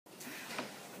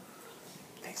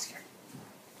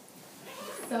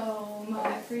So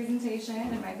my presentation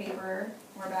and my paper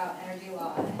were about energy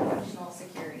law and national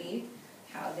security,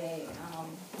 how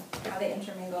they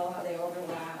intermingle, how they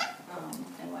overlap,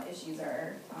 and what issues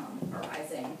are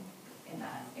arising in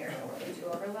that area where they do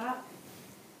overlap.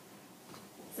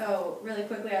 So really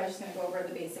quickly, I was just going to go over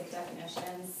the basic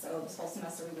definitions. So this whole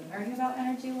semester we've been learning about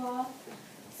energy law.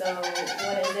 So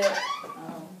what is it?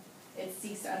 It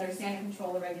seeks to understand and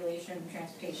control the regulation,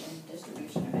 transportation,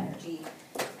 distribution of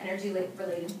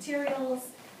energy-related materials.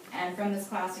 And from this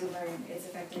class, we learned it's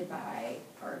affected by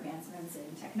our advancements in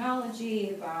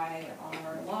technology, by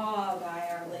our law, by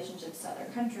our relationships to other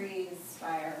countries,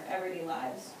 by our everyday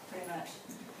lives, pretty much.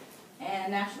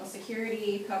 And national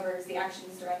security covers the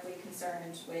actions directly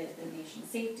concerned with the nation's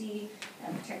safety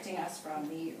and protecting us from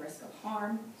the risk of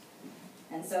harm.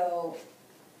 And so,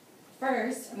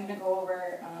 first, I'm going to go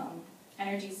over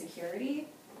energy security.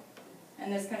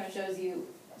 And this kind of shows you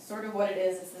sort of what it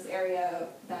is. It's this area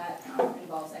that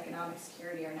involves economic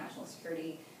security or national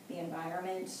security, the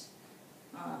environment.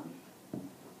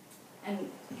 And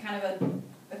kind of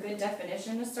a good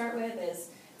definition to start with is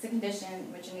it's a condition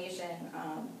in which a nation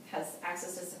has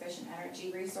access to sufficient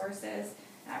energy resources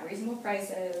at reasonable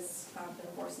prices for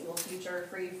the foreseeable future,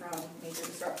 free from major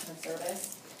disruption of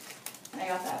service. And I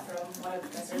got that from one of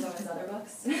Professor Zona's other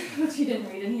books, which he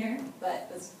didn't read in here, but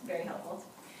it was very helpful.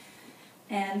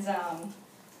 And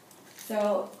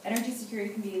so energy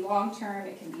security can be long-term,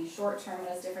 it can be short-term, it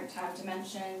has different time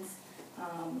dimensions.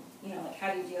 Like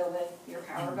how do you deal with your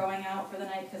power going out for the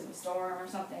night because of a storm or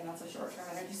something? That's a short-term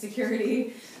energy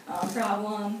security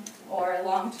problem. Or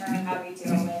long-term, how do you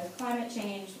deal with climate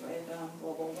change, with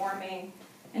global warming?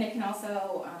 And it can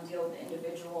also deal with the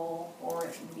individual, or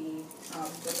it can be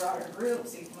the broader group.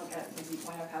 So you can look at maybe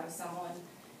point out how does someone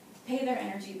pay their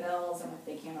energy bills, and if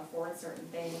they can't afford certain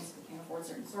things, if they can't afford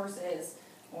certain sources,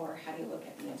 or how do you look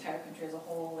at the entire country as a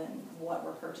whole and what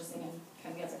we're purchasing, and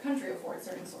can we as a country afford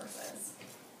certain sources?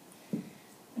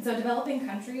 And so developing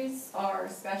countries are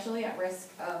especially at risk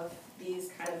of these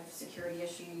kind of security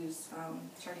issues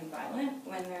turning violent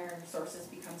when their sources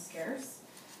become scarce,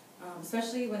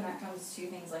 especially when that comes to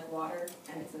things like water.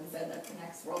 And it's been said that the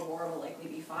next world war will likely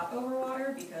be fought over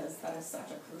water because that is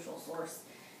such a crucial source.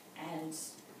 And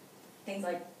things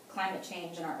like climate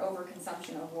change and our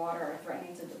overconsumption of water are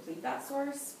threatening to deplete that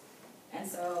source. And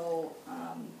so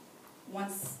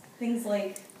once things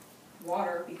like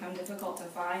water become difficult to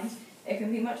find, it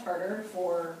can be much harder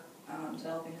for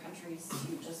developing countries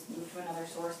to just move to another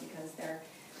source because they're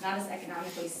not as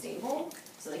economically stable,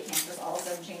 so they can't just all of a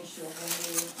sudden change to a whole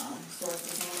new source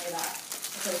the same way that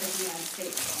the United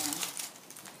States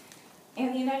can.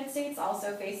 And the United States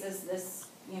also faces this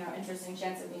interesting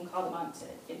chance of being called upon to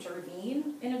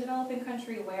intervene in a developing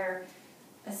country where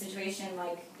a situation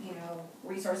like,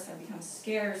 resources have become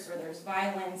scarce, or there's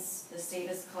violence, the state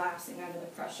is collapsing under the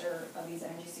pressure of these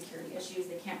energy security issues,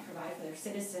 they can't provide for their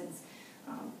citizens.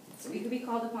 So we could be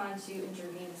called upon to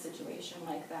intervene in a situation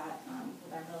like that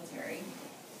with our military.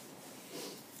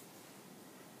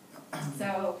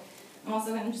 So I'm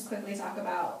also going to just quickly talk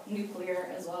about nuclear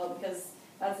as well, because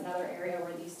that's another area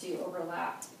where these two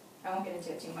overlap. I won't get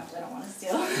into it too much, I don't want to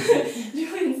steal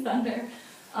Julian's thunder.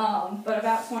 But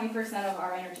about 20% of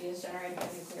our energy is generated by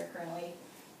nuclear currently,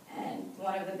 and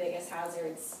one of the biggest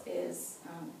hazards is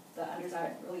the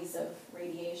undesired release of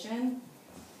radiation.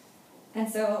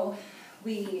 And so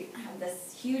we have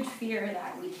this huge fear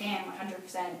that we can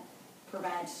 100%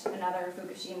 prevent another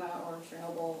Fukushima or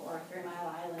Chernobyl or 3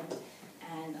 Mile Island,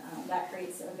 and that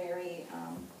creates a very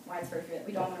widespread fear that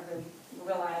we don't want to really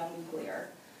rely on nuclear.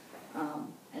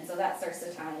 And so that starts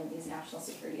to tie in these national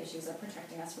security issues of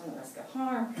protecting us from the risk of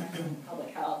harm, protecting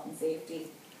public health and safety.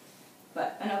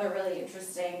 But another really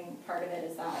interesting part of it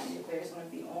is that nuclear is one of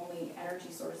the only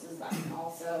energy sources that can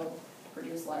also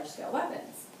produce large-scale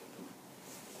weapons.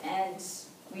 And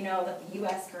we know that the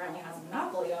U.S. currently has a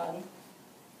monopoly on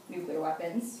nuclear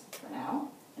weapons for now,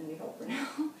 and we hope for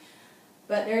now.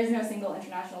 But there is no single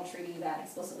international treaty that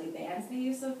explicitly bans the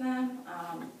use of them.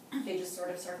 They just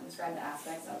sort of circumscribe the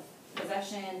aspects of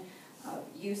possession, of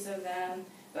use of them,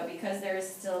 but because there is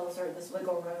still sort of this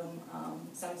wiggle room,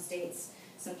 some states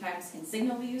sometimes can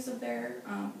signal the use of their,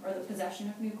 or the possession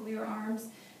of nuclear arms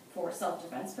for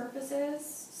self-defense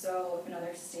purposes. So if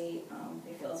another state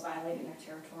they feel is violating their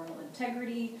territorial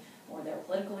integrity or their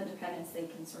political independence, they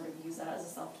can sort of use that as a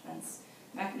self-defense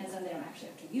mechanism. They don't actually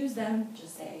have to use them,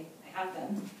 just say, I have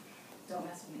them, don't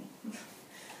mess with me.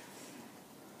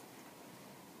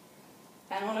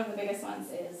 And one of the biggest ones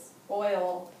is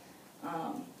oil.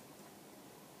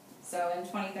 So in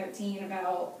 2013,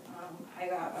 about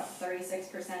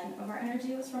 36% of our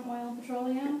energy was from oil and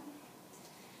petroleum.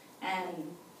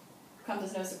 And comes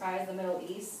as no surprise, the Middle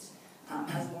East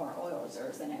has more oil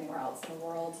reserves than anywhere else in the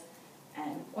world.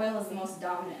 And oil is the most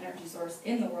dominant energy source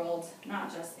in the world,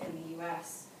 not just in the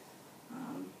U.S.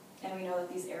 And we know that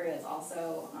these areas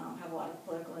also have a lot of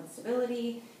political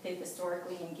instability. They've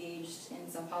historically engaged in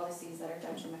some policies that are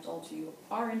detrimental to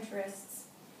our interests.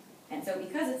 And so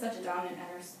because it's such a dominant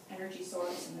energy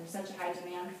source and there's such a high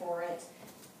demand for it,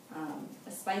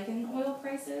 a spike in oil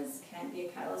prices can be a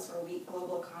catalyst for a weak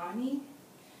global economy.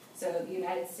 So the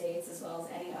United States, as well as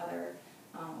any other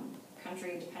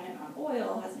country dependent on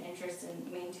oil, has an interest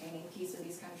in maintaining peace with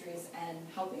these countries and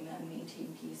helping them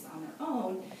maintain peace on their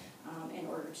own in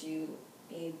order to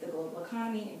aid the global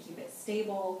economy and keep it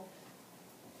stable.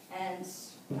 And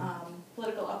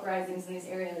political uprisings in these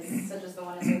areas, such as the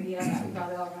one in Serbia that we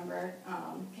probably all remember,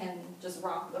 can just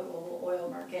rock the global oil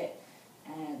market.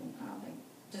 And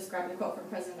I just grabbed a quote from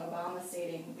President Obama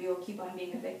stating, "We will keep on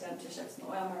being a victim to shifts in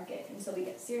the oil market until we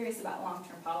get serious about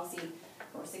long-term policy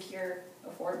for secure,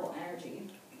 affordable energy."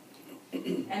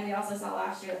 And we also saw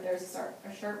last year that there's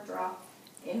a sharp drop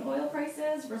in oil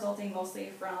prices, resulting mostly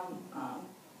from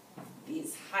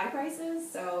these high prices.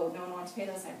 So no one wanted to pay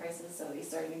those high prices, so they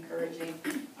started encouraging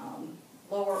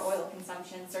lower oil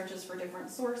consumption, searches for different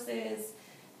sources.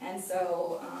 And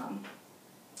so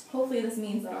hopefully this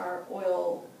means that our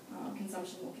oil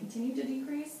consumption will continue to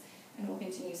decrease, and we'll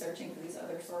continue searching for these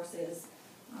other sources,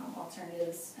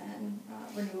 alternatives, and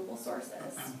renewable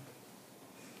sources.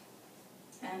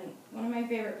 And one of my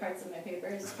favorite parts of my paper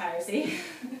is piracy.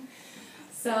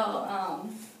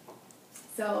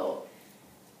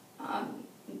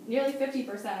 Nearly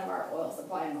 50% of our oil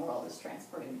supply in the world is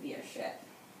transported via ship.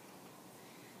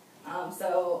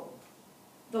 So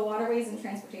the waterways and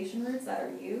transportation routes that are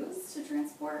used to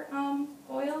transport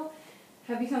oil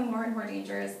have become more and more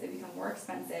dangerous. They become more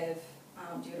expensive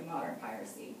due to modern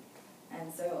piracy.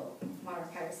 And so modern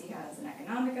piracy has an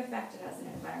economic effect, it has an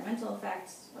environmental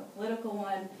effect, a political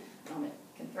one, it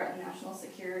can threaten national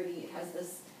security. It has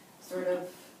this sort of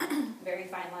very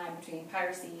fine line between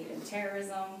piracy and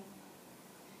terrorism.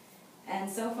 And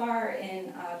so far in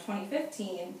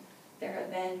 2015, there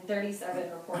have been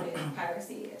 37 reported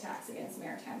piracy attacks against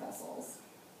maritime vessels.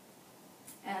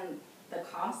 And the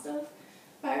cost of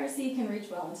piracy can reach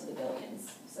well into the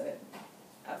billions, so it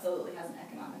absolutely has an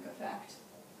economic effect.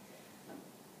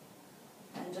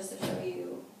 And just to show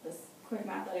you this quick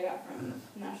map that I got from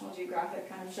National Geographic,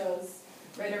 kind of shows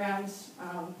right around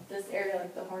this area,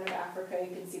 like the Horn of Africa,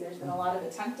 you can see there's been a lot of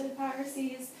attempted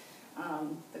piracies.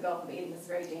 The Gulf of Aden is a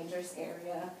very dangerous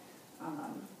area,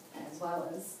 as well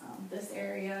as this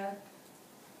area.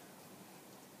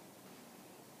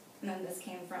 And then this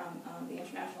came from the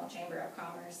International Chamber of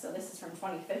Commerce, so this is from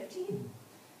 2015.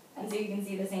 And so you can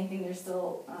see the same thing, there's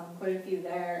still quite a few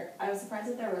there. I was surprised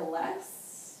that there were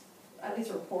less, at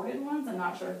least reported ones. I'm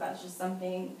not sure if that's just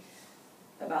something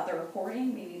about the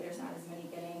reporting. Maybe there's not as many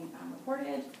getting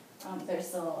reported. There's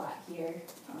still a lot here.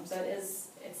 So it's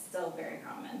still very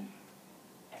common.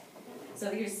 So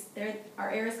there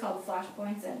are areas called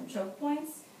flashpoints and choke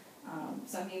points.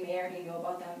 Some of you may already know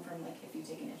about them from, like, if you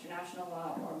take an international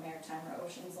law or maritime or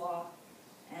oceans law.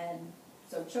 And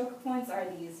so choke points are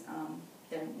these,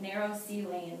 they're narrow sea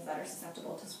lanes that are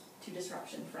susceptible to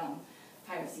disruption from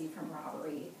piracy, from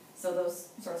robbery. So those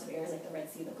sorts of areas like the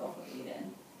Red Sea, the Gulf of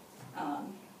Aden.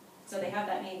 So they have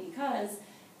that name because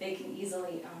they can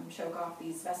easily choke off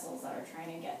these vessels that are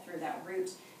trying to get through that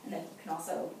route, and then can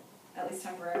also, at least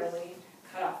temporarily,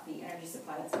 cut off the energy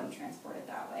supply that's being transported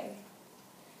that way.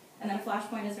 And then a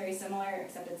flashpoint is very similar,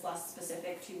 except it's less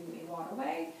specific to a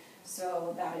waterway.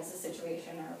 So that is a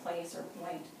situation or a place or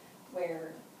point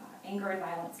where anger and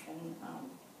violence can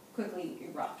quickly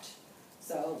erupt.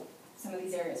 So some of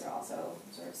these areas are also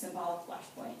sort of symbolic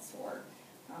flashpoints for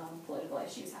political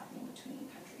issues happening between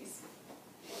countries.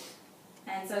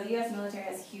 And so the U.S. military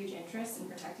has a huge interest in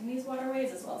protecting these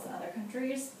waterways as well as in other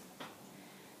countries.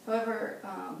 However,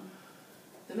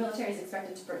 the military is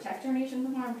expected to protect our nation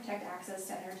from harm, protect access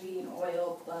to energy and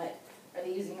oil, but are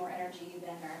they using more energy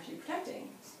than they're actually protecting?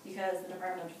 Because the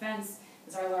Department of Defense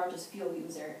is our largest fuel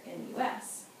user in the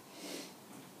U.S.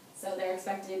 So they're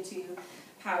expected to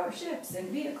power ships and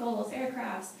vehicles,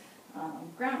 aircrafts,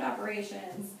 ground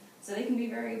operations, so they can be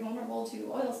very vulnerable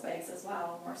to oil spikes as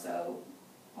well, more so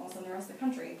almost than the rest of the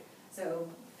country. So,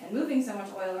 and moving so much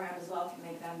oil around as well can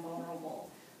make them vulnerable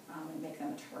and make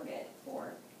them a target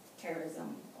for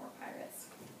terrorism or pirates.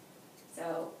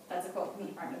 So that's a quote from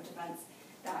the Department of Defense,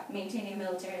 that maintaining a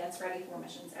military that's ready for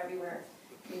missions everywhere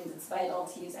means it's vital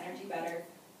to use energy better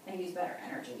and use better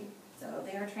energy. So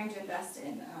they are trying to invest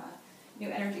in new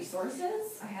energy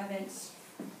sources. I haven't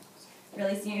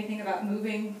really see anything about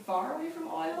moving far away from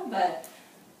oil, but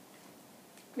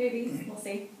maybe, we'll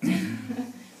see.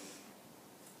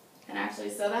 And actually,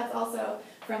 so that's also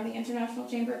from the International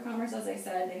Chamber of Commerce. As I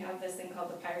said, they have this thing called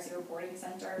the Piracy Reporting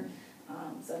Center.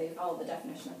 So they follow the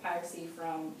definition of piracy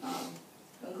from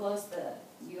UNCLOS, the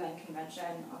UN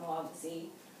Convention on the Law of the Sea,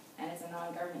 and it's a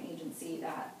non-government agency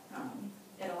that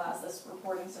it allows this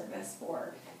reporting service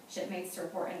for shipmates to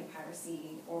report any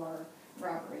piracy or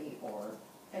robbery or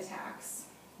attacks.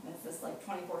 It's this like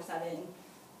 24/7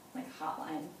 like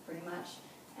hotline pretty much,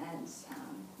 and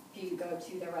if you go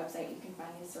to their website you can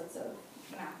find these sorts of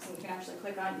maps, and you can actually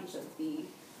click on each of the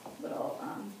little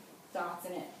dots,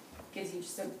 and it gives you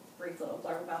just a brief little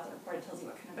blurb about the report. It tells you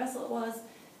what kind of vessel it was,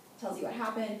 tells you what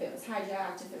happened, if it was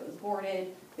hijacked, if it was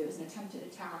boarded, if it was an attempted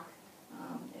attack,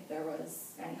 if there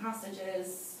was any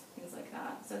hostages, things like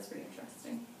that. So it's pretty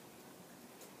interesting.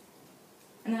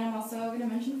 And then I'm also going to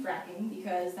mention fracking,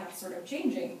 because that's sort of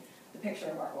changing the picture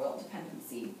of our oil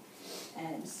dependency.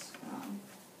 And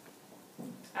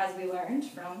as we learned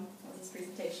from this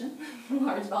presentation,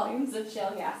 large volumes of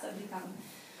shale gas have become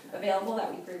available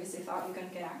that we previously thought we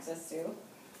couldn't get access to.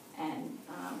 And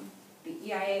the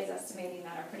EIA is estimating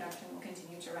that our production will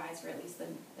continue to rise for at least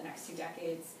the next 2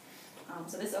 decades.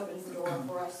 So this opens the door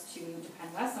for us to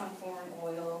depend less on foreign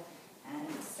oil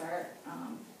and start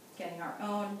getting our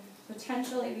own,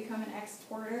 potentially become an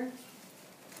exporter.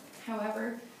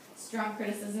 However, strong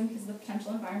criticism because of the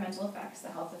potential environmental effects, the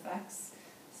health effects,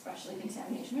 especially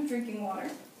contamination of drinking water.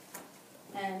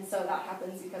 And so that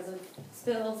happens because of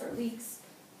spills or leaks,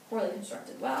 poorly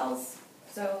constructed wells.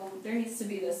 So there needs to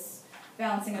be this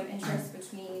balancing of interest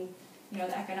between,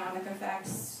 the economic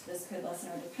effects. This could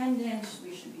lessen our dependence.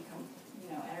 We should become,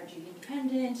 energy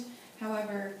independent.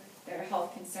 However, there are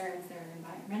health concerns, there are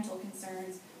environmental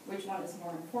concerns. Which one is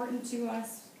more important to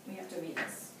us? We have to weigh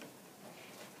this.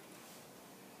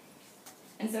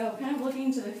 And so kind of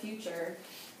looking to the future,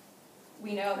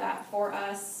 we know that for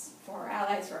us, for our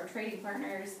allies, for our trading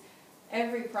partners,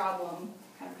 every problem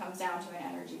kind of comes down to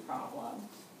an energy problem.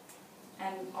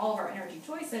 And all of our energy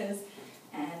choices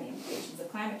and the implications of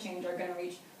climate change are going to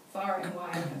reach far and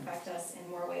wide and affect us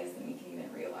in more ways than we can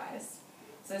even realize.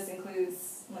 So this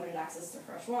includes limited access to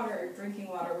fresh water, drinking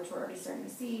water, which we're already starting to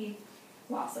see,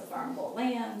 loss of farmable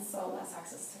lands, so less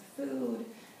access to food,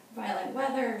 violent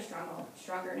weather,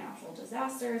 stronger natural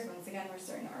disasters. Once again, we're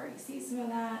starting to already see some of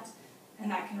that.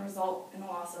 And that can result in the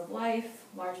loss of life,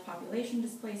 large population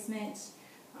displacement,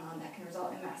 that can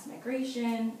result in mass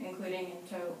migration, including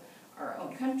into our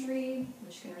own country,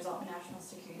 which can result in national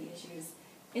security issues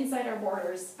inside our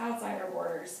borders, outside our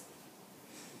borders.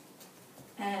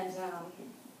 And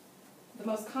the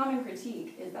most common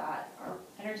critique is that our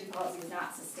energy policy is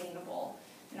not sustainable,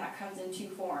 and that comes in 2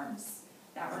 forms,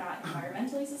 that we're not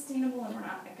environmentally sustainable and we're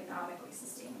not economically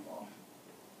sustainable.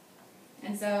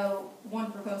 And so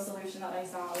one proposed solution that I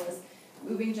saw was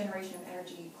moving generation of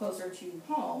energy closer to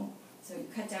home, so you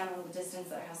cut down on the distance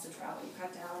that it has to travel, you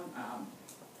cut down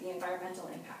the environmental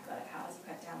impact that it has, you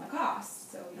cut down the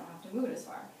cost, so you don't have to move it as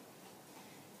far.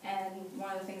 And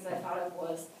one of the things that I thought of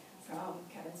was from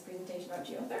Kevin's presentation about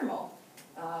geothermal.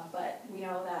 But we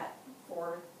know that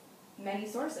for many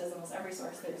sources, almost every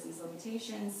source, there's these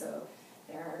limitations. So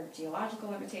there are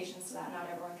geological limitations to that. Not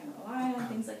everyone can rely on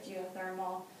things like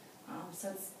geothermal.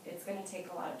 So it's going to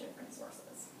take a lot of different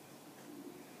sources.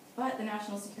 But the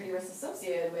national security risks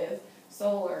associated with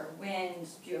solar, wind,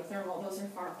 geothermal, those are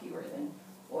far fewer than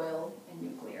oil and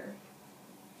nuclear.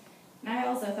 And I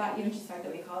also thought even just the fact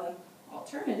that we call them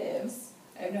alternatives,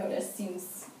 I've noticed,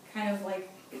 seems kind of like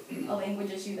a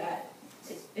language issue that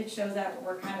it shows that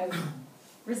we're kind of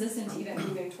resistant to even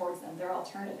moving towards them. They're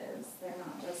alternatives. They're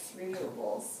not just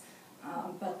renewables.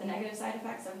 But the negative side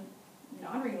effects of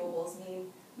non-renewables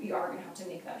mean we are going to have to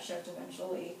make that shift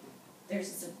eventually. There's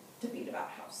just a debate about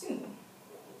how soon.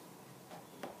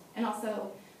 And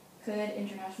also, could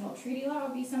international treaty law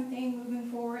be something moving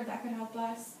forward that could help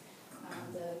us?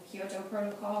 The Kyoto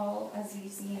Protocol, as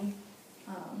we've seen,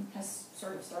 has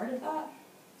sort of started that.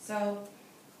 So,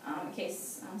 in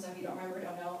case some of you don't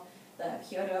know, the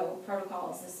Kyoto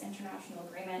Protocol is this international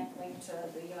agreement linked to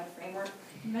the UN Framework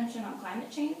Convention on Climate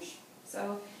Change.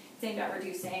 So, it's aimed at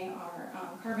reducing our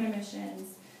carbon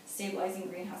emissions, stabilizing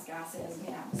greenhouse gases in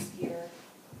the atmosphere.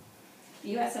 The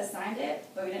U.S. has signed it,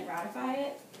 but we didn't ratify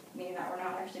it, meaning that we're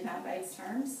not actually bound by its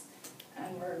terms.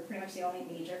 And we're pretty much the only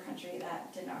major country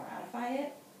that did not ratify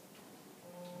it.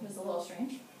 It was a little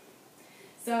strange.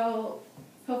 So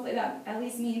hopefully that at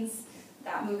least means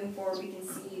that moving forward we can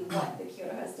see what the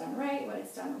Kyoto has done right, what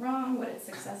it's done wrong, what its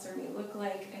successor may look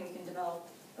like, and we can develop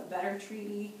a better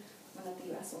treaty, one that the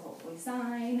U.S. will hopefully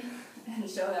sign, and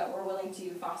show that we're willing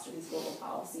to foster these global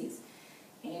policies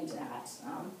aimed at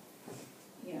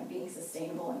being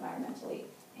sustainable environmentally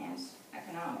and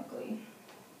economically.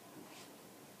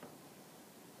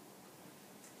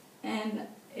 And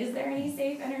is there any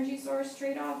safe energy source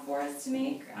trade-off for us to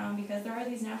make? Because there are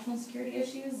these national security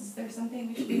issues, is there something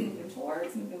we should be moving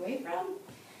towards, moving away from?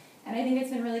 And I think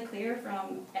it's been really clear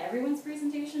from everyone's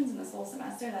presentations in this whole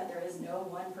semester that there is no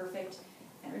one perfect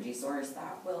energy source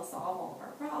that will solve all of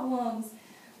our problems.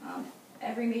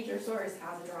 Every major source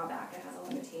has a drawback, it has a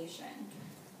limitation.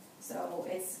 So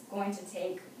it's going to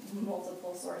take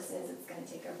multiple sources, it's going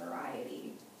to take a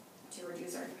variety to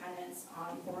reduce our dependence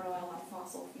on foreign oil, on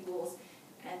fossil fuels,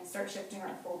 and start shifting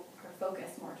our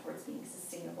focus more towards being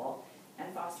sustainable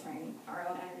and fostering our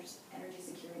own energy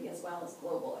security as well as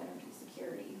global energy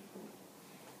security.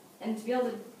 And to be able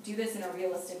to do this in a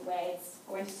realistic way, it's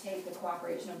going to take the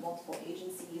cooperation of multiple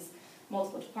agencies,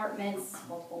 multiple departments,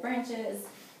 multiple branches,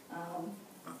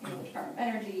 the Department of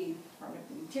Energy, Department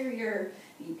of the Interior,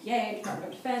 the EPA,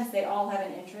 Department of Defense. They all have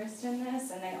an interest in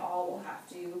this, and they all will have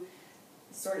to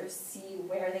sort of see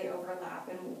where they overlap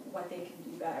and what they can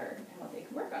do better and what they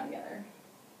can work on together.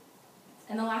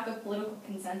 And the lack of political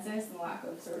consensus and the lack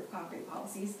of sort of concrete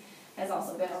policies has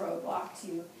also been a roadblock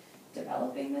to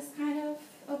developing this kind of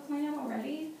a plan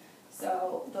already.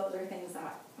 So those are things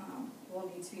that will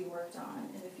need to be worked on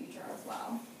in the future as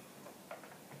well.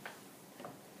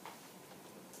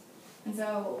 And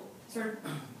so, sort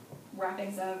of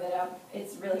wrapping some of it up,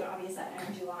 it's really obvious that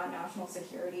energy law and national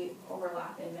security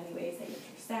overlap in many ways. They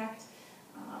intersect,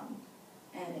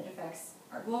 and it affects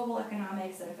our global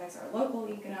economics, it affects our local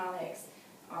economics,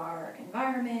 our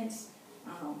environment,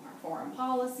 our foreign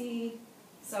policy.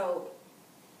 So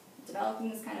developing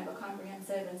this kind of a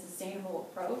comprehensive and sustainable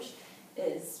approach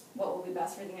is what will be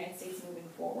best for the United States moving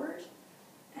forward.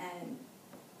 And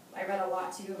I read a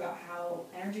lot too about how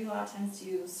energy law tends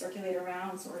to circulate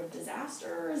around sort of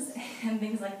disasters and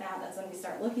things like that. That's when we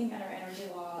start looking at our energy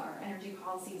law, our energy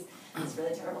policies. This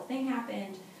really terrible thing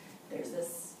happened. There's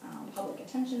this public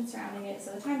attention surrounding it.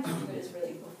 So the time to do it is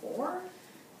really before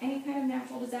any kind of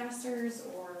natural disasters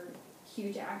or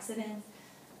huge accidents,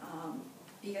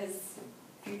 because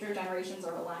future generations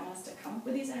are relying on us to come up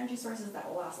with these energy sources that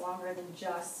will last longer than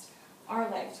just our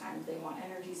lifetime. They want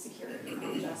energy security,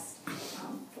 not just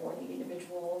for the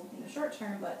individual in the short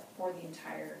term, but for the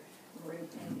entire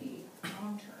group in the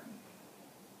long term.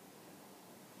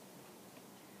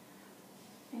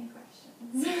 Any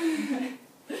questions?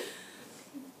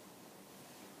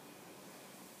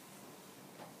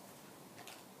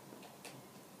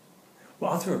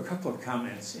 Well, I'll throw a couple of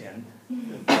comments in.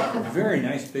 A very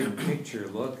nice big picture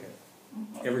look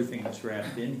at everything that's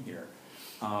wrapped in here.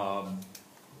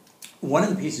 One of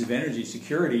the pieces of energy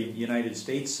security the United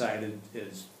States side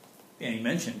is, Annie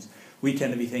mentions, we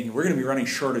tend to be thinking we're going to be running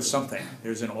short of something.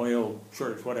 There's an oil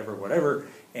shortage, whatever,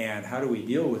 and how do we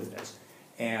deal with this?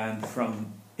 And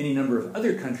from any number of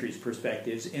other countries'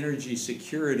 perspectives, energy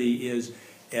security is,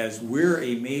 as we're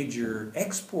a major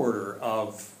exporter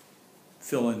of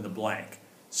fill in the blank.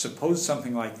 Suppose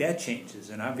something like that changes.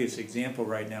 An obvious example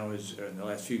right now is, in the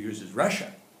last few years, is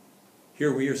Russia.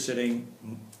 Here we are sitting,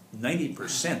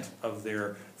 90% of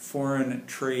their foreign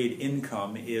trade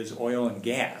income is oil and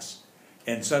gas.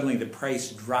 And suddenly the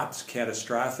price drops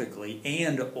catastrophically,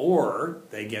 and or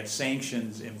they get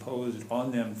sanctions imposed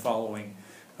on them following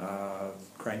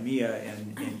Crimea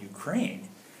and Ukraine.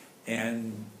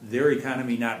 And their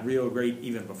economy, not real great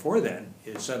even before then,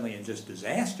 is suddenly in just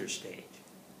disaster stage.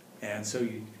 And so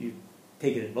you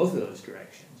take it in both of those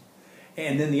directions.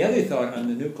 And then the other thought on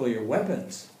the nuclear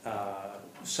weapons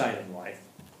side of life,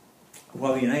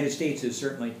 while the United States is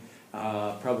certainly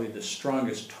probably the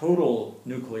strongest total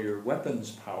nuclear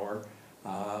weapons power,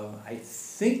 I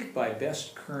think by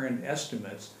best current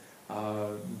estimates,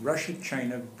 Russia,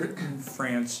 China, Britain,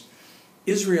 France,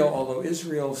 Israel, although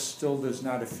Israel still does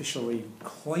not officially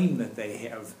claim that they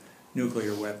have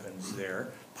nuclear weapons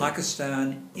there,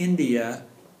 Pakistan, India,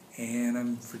 and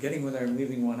I'm forgetting whether I'm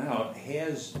leaving one out,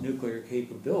 has nuclear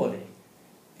capability,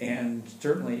 and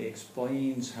certainly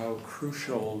explains how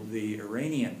crucial the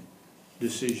Iranian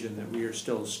decision that we are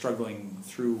still struggling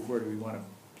through, where do we want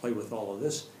to play with all of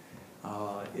this,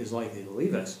 is likely to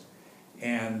leave us.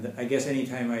 And I guess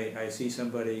anytime I see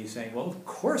somebody saying, well, of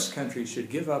course countries should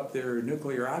give up their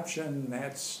nuclear option,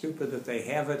 that's stupid that they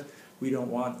have it, we don't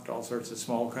want all sorts of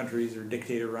small countries or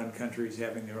dictator-run countries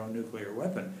having their own nuclear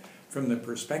weapon. From the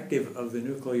perspective of the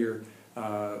nuclear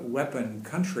weapon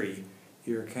country,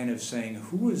 you're kind of saying,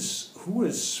 who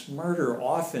is smarter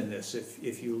off in this?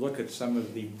 If you look at some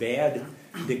of the bad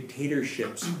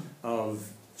dictatorships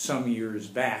of some years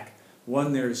back,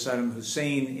 One, there's Saddam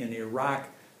Hussein in Iraq.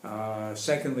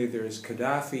 Secondly, there's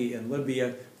Gaddafi in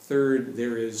Libya. Third,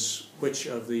 there is which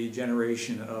of the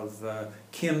generation of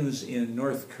Kims in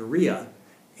North Korea,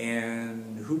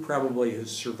 and who probably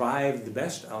has survived the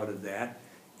best out of that?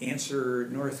 Answer,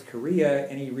 North Korea.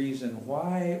 Any reason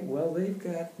why? Well, they've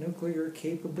got nuclear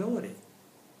capability.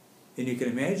 And you can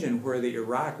imagine where the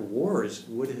Iraq wars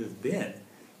would have been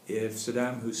if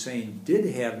Saddam Hussein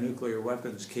did have nuclear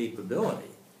weapons capability.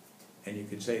 And you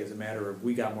could say, as a matter of,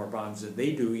 we got more bombs than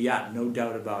they do. Yeah, no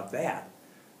doubt about that.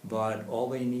 But all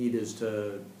they need is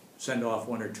to send off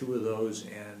one or two of those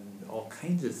and all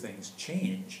kinds of things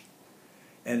change.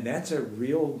 And that's a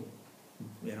real,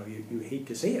 you know, you hate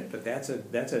to say it, but that's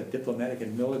a diplomatic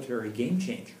and military game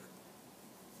changer.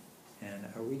 And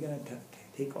are we going to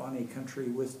take on a country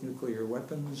with nuclear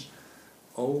weapons?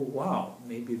 Oh, wow,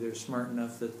 maybe they're smart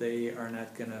enough that they are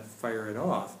not going to fire it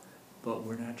off, but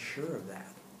we're not sure of that.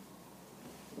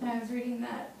 And I was reading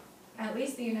that at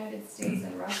least the United States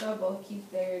and Russia both keep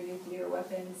their nuclear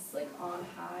weapons like on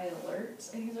high alert.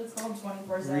 I think that's what it's called,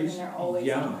 24/7. They're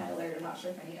always on high alert. I'm not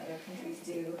sure if any other countries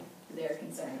do. Their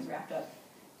concerns wrapped up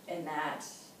in that,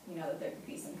 you know, that there could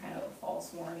be some kind of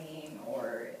false warning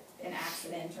or an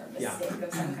accident or a mistake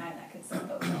of some kind that could set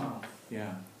those off.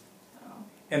 Yeah.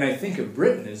 And I think of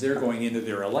Britain as they're going into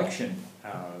their election,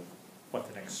 the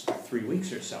next 3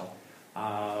 weeks or so.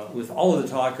 With all of the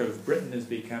talk of Britain has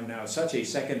become now such a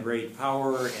second-rate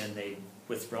power and they've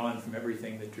withdrawn from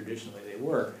everything that traditionally they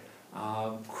were,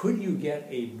 could you get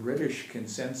a British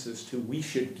consensus to we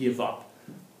should give up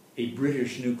a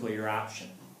British nuclear option?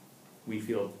 We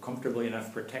feel comfortably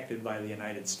enough protected by the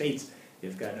United States,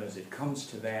 if God knows it comes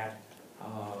to that.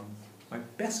 My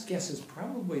best guess is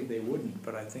probably they wouldn't,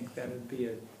 but I think that would be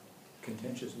a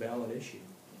contentious ballot issue.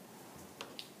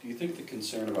 Do you think the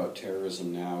concern about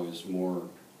terrorism now is more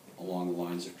along the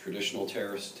lines of traditional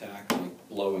terrorist attack, like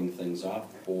blowing things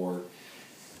up, or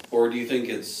do you think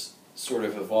it's sort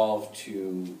of evolved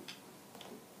to,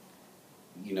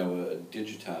 you know, a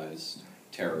digitized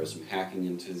terrorism, hacking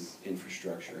into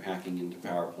infrastructure, hacking into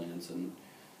power plants and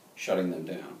shutting them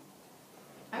down?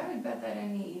 I would bet that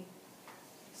any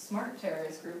smart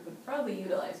terrorist group would probably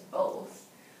utilize both.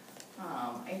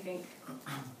 I think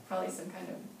probably some kind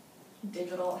of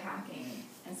digital hacking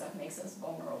and stuff makes us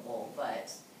vulnerable,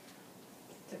 but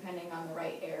depending on the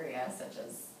right area, such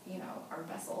as, you know, our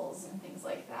vessels and things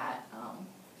like that,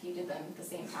 if you did them at the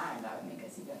same time, that would make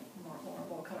us even more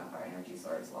vulnerable, cut off our energy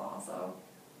source while also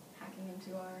hacking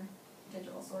into our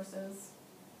digital sources.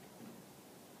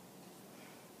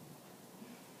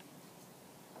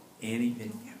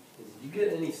 Anything? Did you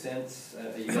get any sense,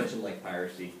 you mentioned like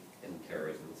piracy and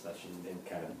terrorism and such, and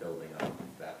kind of building up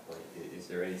that point. Is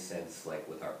there any sense, like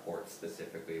with our ports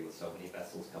specifically, with so many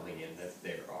vessels coming in, that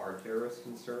there are terrorist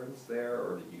concerns there,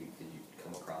 or did you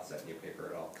come across that in your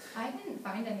paper at all? I didn't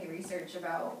find any research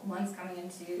about ones coming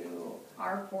into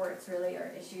our ports really,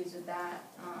 or issues with that.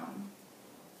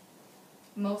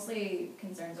 Mostly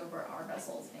concerns over our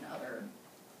vessels in other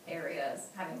areas,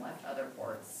 having left other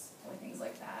ports or things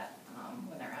like that,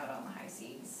 when they're out on the high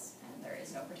seas and there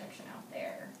is no protection out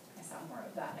there. I saw more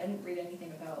of that. I didn't read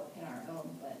anything about in our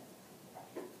own, but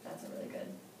that's a really good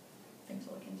thing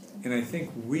to look into. And I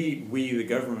think we the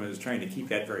government, is trying to keep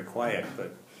that very quiet,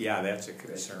 but yeah, that's a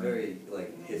concern. Very,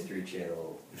 like, History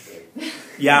Channel, like,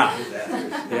 yeah.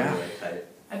 disasters. Yeah.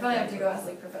 I'd probably have to go ask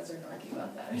like Professor Norky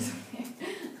about that or something.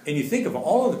 And you think of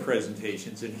all of the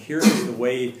presentations, and here's the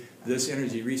way this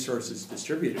energy resource is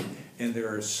distributed, and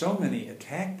there are so many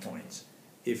attack points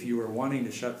if you are wanting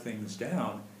to shut things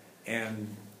down.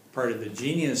 And part of the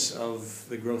genius of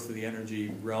the growth of the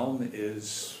energy realm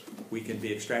is we can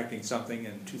be extracting something,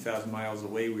 and 2,000 miles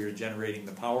away we are generating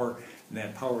the power, and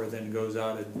that power then goes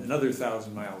out at another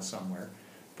 1,000 miles somewhere.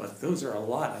 But those are a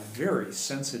lot of very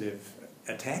sensitive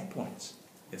attack points.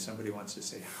 If somebody wants to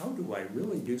say, how do I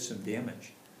really do some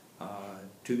damage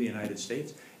to the United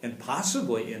States, and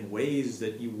possibly in ways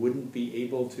that you wouldn't be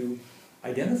able to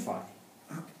identify.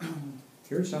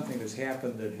 Here's something that's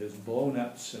happened that has blown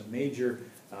up some major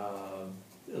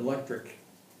electric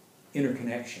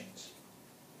interconnections.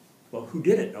 Well, who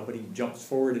did it? Nobody jumps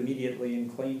forward immediately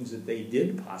and claims that they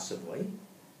did, possibly.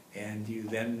 And you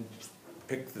then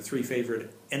pick the three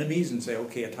favorite enemies and say,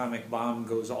 okay, atomic bomb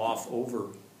goes off over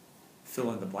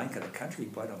fill in the blank of the country,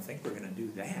 but I don't think we're going to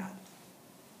do that.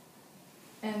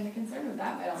 And the concern with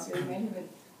that might also be we might even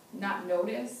not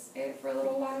notice it for a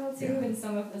little while too, and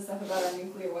some of the stuff about our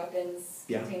nuclear weapons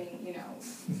containing, you know,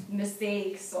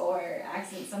 mistakes or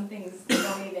accidents, some things we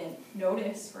don't even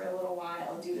notice for a little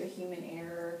while due to human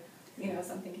error. You know,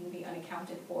 something can be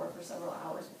unaccounted for several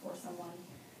hours before someone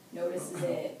notices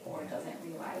it or doesn't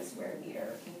realize where the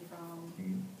error came from.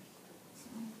 So,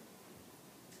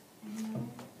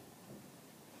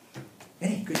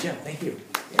 Hey, good job, thank you.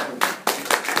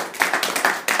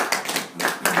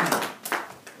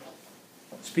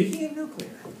 Speaking of nuclear.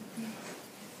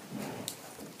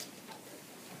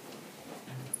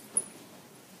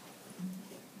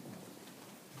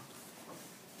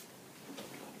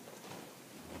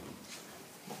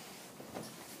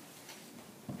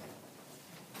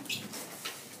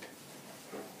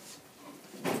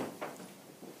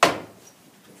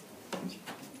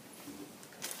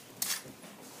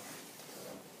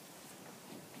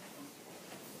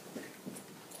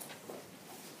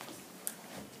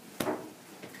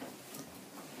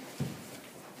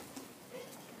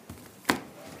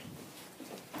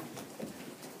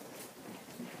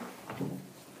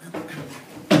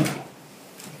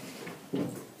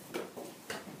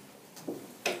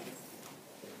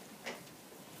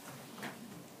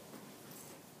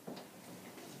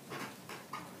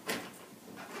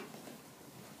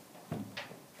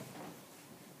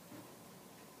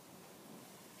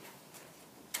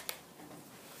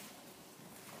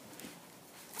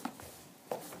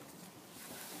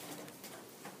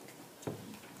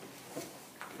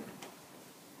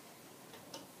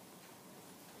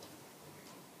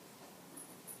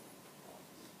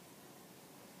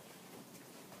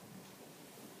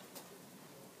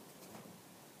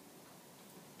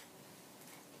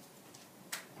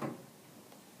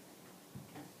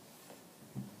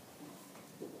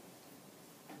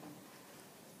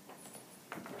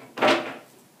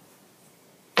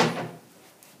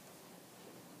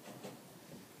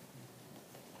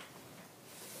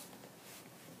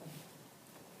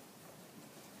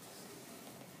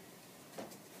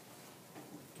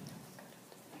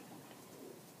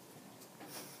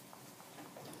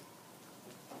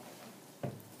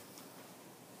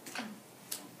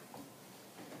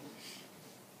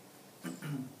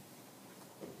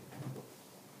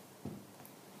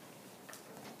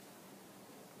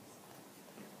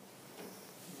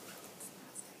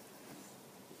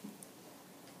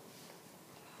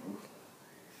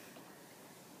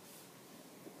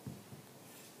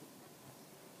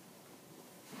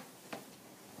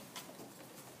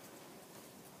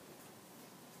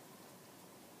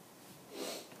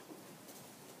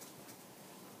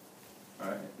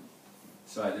 Alright,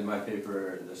 so I did my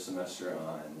paper this semester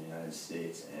on the United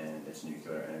States and its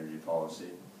nuclear energy policy.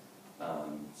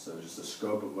 So just the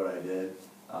scope of what I did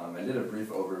a brief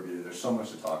overview. There's so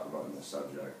much to talk about in this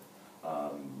subject.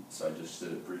 So I just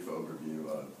did a brief overview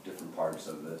of different parts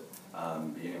of it,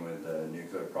 beginning with the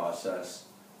nuclear process,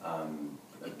 an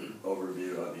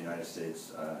overview of the United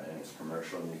States and its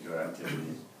commercial nuclear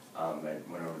activities. I went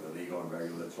over the legal and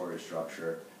regulatory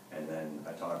structure, and then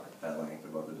I talked at length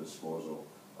about the disposal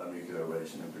of nuclear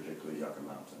waste, and in particular Yucca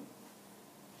Mountain.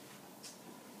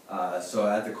 So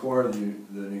at the core of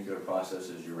the nuclear process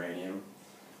is uranium.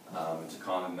 It's a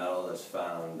common metal that's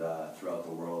found throughout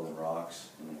the world in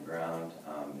rocks and in the ground.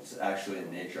 It's actually in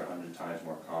nature 100 times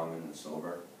more common than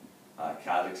silver.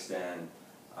 Kazakhstan,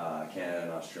 Canada,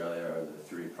 and Australia are the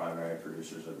three primary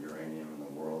producers of uranium in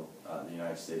the world. The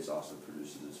United States also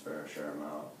produces its fair share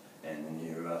amount, and in the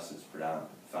U.S. it's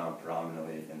found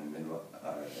predominantly in the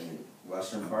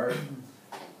western part.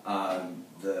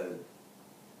 The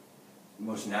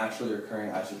most naturally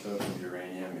occurring isotope of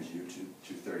uranium is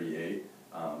U-238,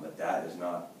 but that is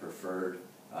not preferred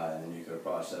in the nuclear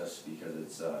process because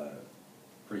it's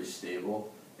pretty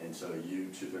stable, and so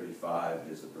U-235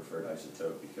 is the preferred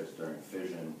isotope because during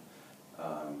fission,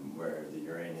 where the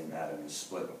uranium atom is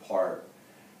split apart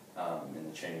and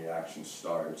the chain reaction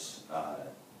starts,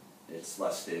 it's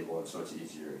less stable, and so it's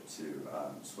easier to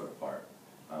split apart.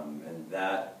 And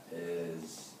that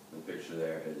is, the picture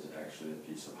there is actually a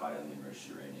piece of highly enriched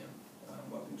uranium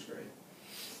weapons grade.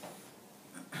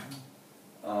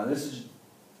 This is,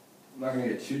 I'm not going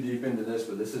to get too deep into this,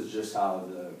 but this is just how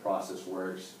the process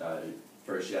works.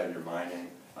 First you have your mining,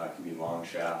 it can be long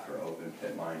shaft or open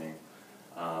pit mining,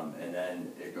 and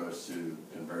then it goes to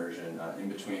conversion. In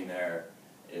between there,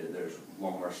 there's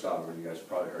one more stop where you guys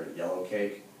probably heard of yellow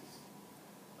cake.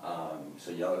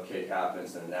 So yellow cake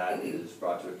happens, and that is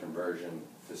brought to a conversion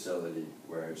facility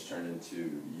where it's turned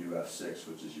into UF6,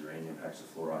 which is uranium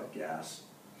hexafluoride gas.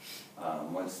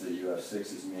 Once the UF6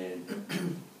 is made,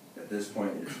 at this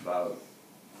point it's about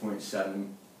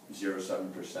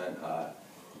 0.707%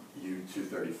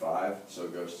 U-235, so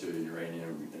it goes to a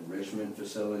uranium enrichment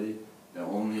facility. The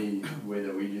only way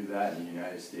that we do that in the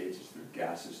United States is through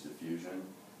gaseous diffusion,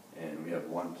 and we have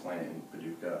one plant in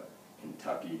Paducah,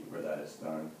 Kentucky, where that is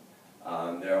done.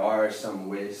 There are some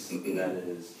waste that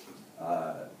is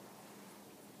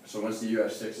So once the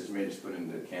UF6 is made, it's put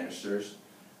into canisters.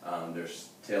 There's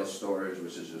tail storage,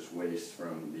 which is just waste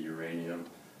from the uranium.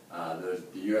 The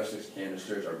UF6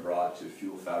 canisters are brought to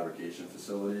fuel fabrication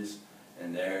facilities,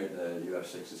 and there the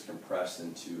UF6 is compressed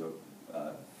into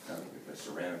kind of like a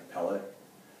ceramic pellet,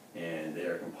 and they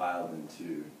are compiled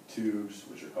into tubes,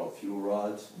 which are called fuel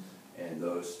rods, and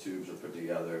those tubes are put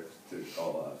together to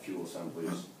call fuel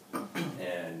assemblies.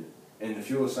 And in the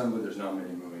fuel assembly, there's not many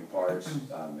moving parts,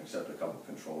 except a couple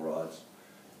control rods,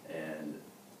 and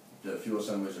the fuel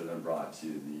assemblies are then brought to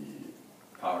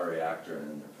the power reactor,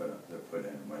 and then they're put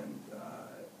in when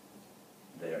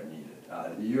they are needed.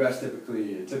 The U.S.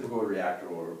 typically, a typical reactor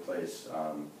will replace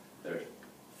their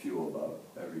fuel about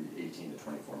every 18 to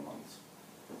 24 months.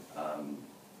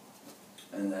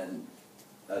 And then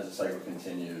as the cycle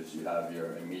continues, you have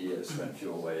your immediate spent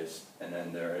fuel waste, and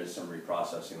then there is some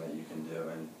reprocessing that you can do.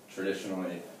 And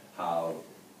traditionally, how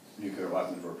nuclear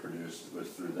weapons were produced was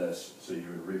through this. So you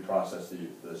would reprocess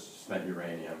the spent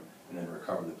uranium and then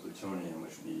recover the plutonium,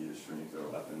 which would be used for nuclear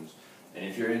weapons. And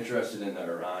if you're interested in the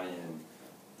Iranian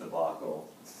debacle,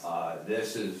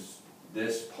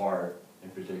 this part in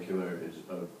particular is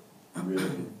a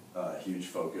really huge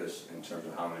focus in terms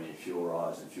of how many fuel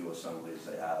rods and fuel assemblies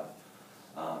they have,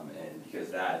 and because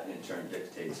that in turn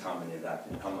dictates how much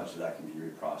of that can be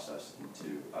reprocessed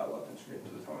into weapons grade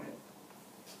plutonium.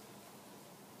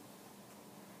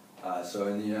 So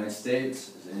in the United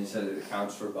States, as Andy said, it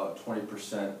accounts for about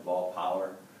 20% of all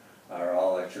power or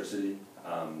all electricity.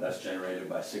 That's generated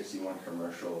by 61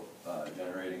 commercial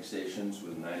generating stations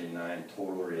with 99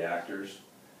 total reactors.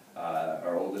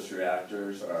 Our oldest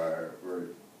reactors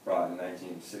were brought in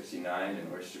 1969 in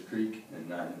Oyster Creek and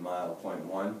 9 Mile Point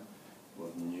 1,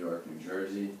 both in New York, New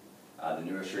Jersey. The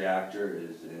newest reactor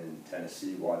is in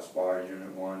Tennessee, Watts Bar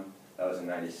Unit 1. That was in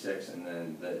 '96, and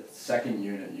then the second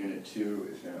unit, Unit 2,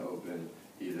 is going to open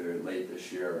either late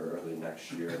this year or early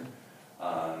next year.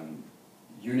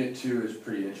 Unit 2 is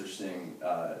pretty interesting.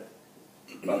 About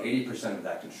 80% of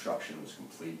that construction was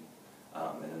complete,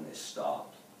 and then they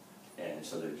stopped. And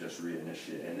so they just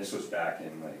reinitiated, and this was back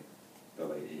in like the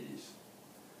late 80s.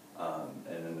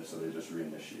 And then so they just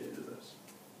reinitiated this.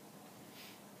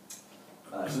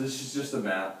 So this is just a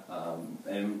map,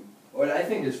 and what I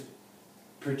think is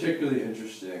particularly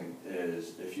interesting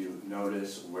is if you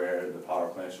notice where the power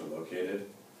plants were located,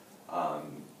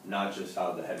 not just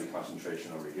how the heavy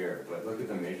concentration over here, but look at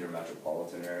the major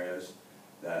metropolitan areas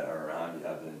that are around. You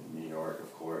have New York,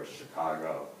 of course,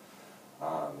 Chicago,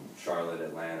 Charlotte,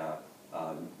 Atlanta.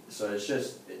 So it's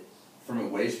just, from a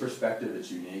waste perspective,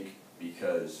 it's unique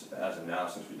because as of now,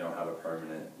 since we don't have a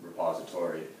permanent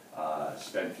repository,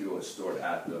 spent fuel is stored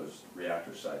at those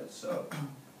reactor sites. So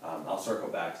I'll circle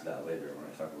back to that later when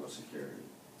I talk about security.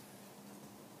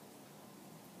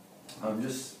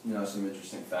 Just some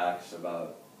interesting facts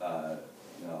about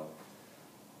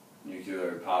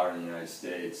nuclear power in the United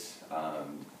States.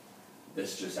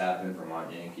 This just happened.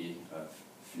 Vermont Yankee a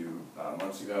few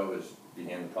months ago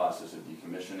began the process of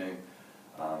decommissioning,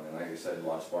 and like I said,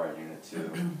 Watts Bar Unit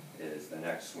 2 is the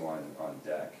next one on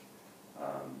deck,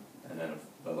 and then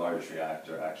the largest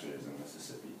reactor actually is in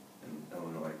Mississippi. And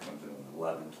Illinois comes in with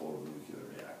 11 total nuclear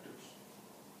reactors,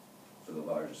 so the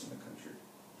largest in the country.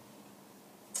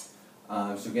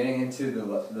 So getting into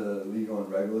the legal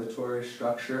and regulatory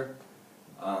structure,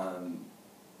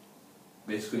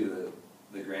 basically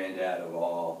the granddad of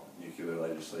all nuclear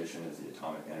legislation is the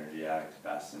Atomic Energy Act,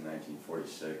 passed in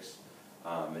 1946,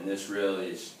 and this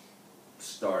really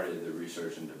started the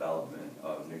research and development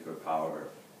of nuclear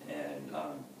power and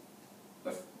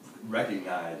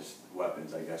recognized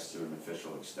weapons, I guess, to an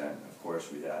official extent. Of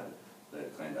course, we had the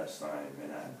clandestine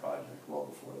Manhattan Project well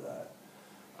before that.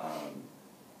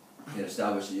 It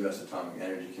established the U.S. Atomic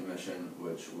Energy Commission,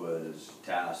 which was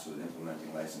tasked with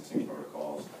implementing licensing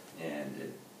protocols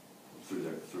and through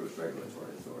its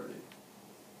regulatory authority.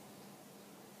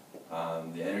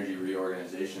 The Energy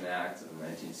Reorganization Act of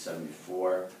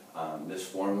 1974, this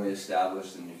formally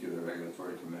established the Nuclear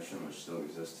Regulatory Commission, which still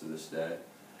exists to this day.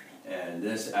 And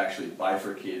this actually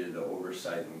bifurcated the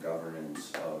oversight and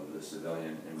governance of the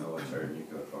civilian and military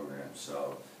nuclear programs.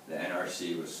 So the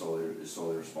NRC is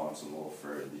solely responsible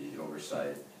for the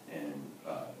oversight and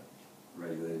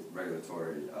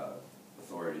regulatory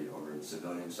authority over the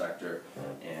civilian sector,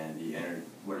 and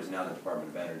what is now the Department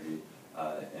of Energy,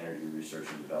 Energy Research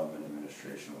and Development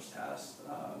Administration, was tasked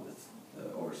with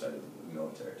the oversight of the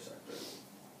military sector.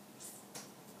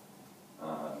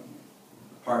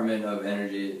 Department of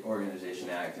Energy Organization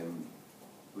Act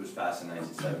was passed in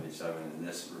 1977, and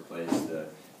this replaced the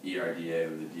ERDA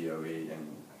with the DOE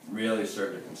and really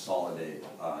served to consolidate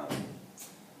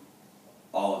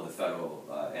all of the federal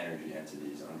energy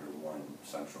entities under one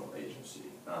central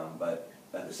agency. But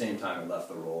at the same time, it left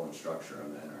the role and structure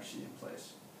of the NRC in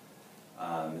place.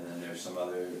 And then there's some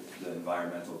other, the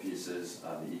environmental pieces.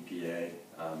 The EPA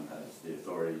has the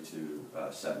authority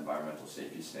to set environmental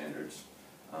safety standards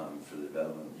for the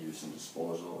development, use, and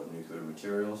disposal of nuclear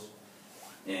materials.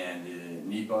 And the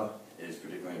NEPA is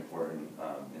particularly important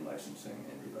in licensing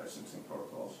and relicensing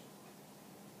protocols.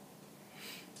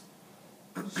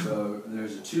 So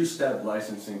there's a two-step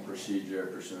licensing procedure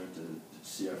pursuant to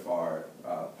CFR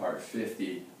Part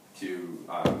 50 to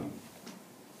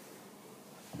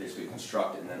basically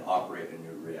construct and then operate a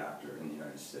new reactor in the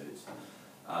United States.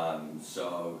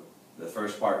 So the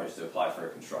first part is to apply for a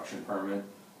construction permit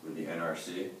with the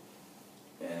NRC,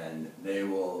 and they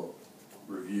will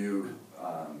review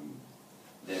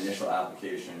the initial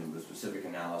application with specific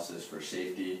analysis for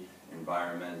safety,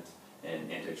 environment,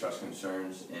 and antitrust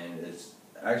concerns. And it's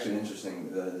actually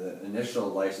interesting, the initial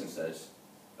license that's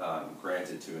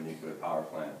granted to a nuclear power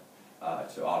plant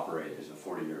to operate is a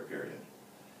 40-year period.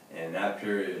 And that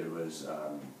period was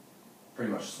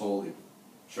pretty much solely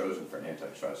chosen for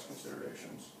antitrust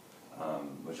considerations,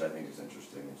 which I think is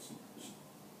interesting.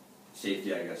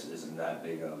 Safety, I guess, isn't that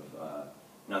big of,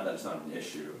 not that it's not an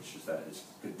issue, it's just that it's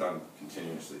done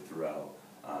continuously throughout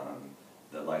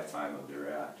the lifetime of the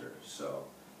reactor. So,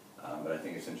 but I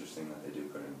think it's interesting that they do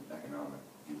put an economic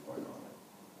viewpoint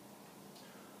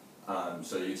on it.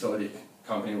 So the utility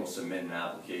company will submit an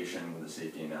application with a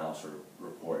safety analysis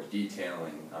report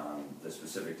detailing the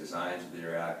specific designs of the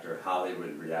reactor, how they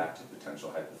would react to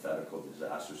potential hypothetical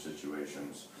disaster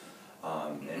situations,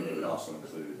 and they would also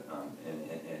include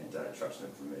antitrust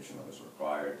information that was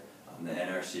required. The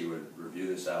NRC would review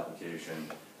this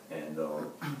application, and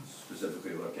they'll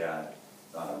specifically look at,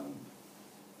 I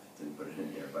didn't put it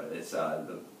in here, but it's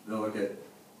they'll look at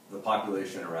the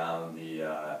population around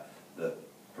the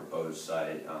proposed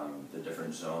site, the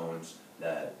different zones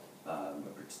that a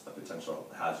potential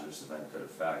hazardous event could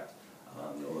affect.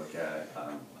 They'll look at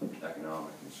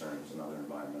economic concerns and other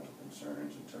environmental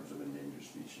concerns in terms of endangered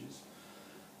species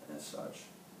and such.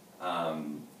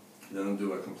 Then they'll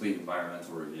do a complete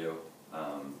environmental review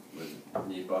with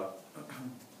NEPA,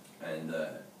 and the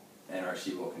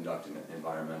NRC will conduct an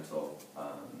environmental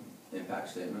impact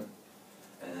statement,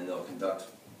 and then they'll conduct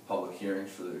public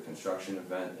hearings for the construction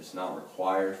event. It's not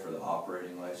required for the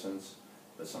operating license,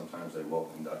 but sometimes they will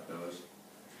conduct those.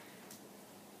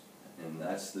 And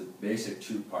that's the basic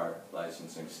two-part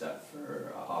licensing step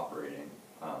for operating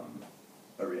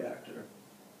a reactor.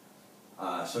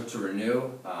 So to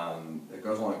renew, it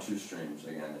goes along two streams.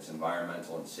 Again, it's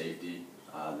environmental and safety.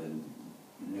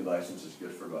 The new license is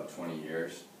good for about 20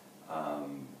 years.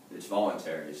 It's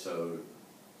voluntary, so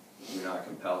you're not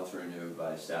compelled to renew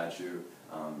by statute,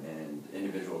 and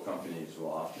individual companies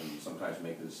will often sometimes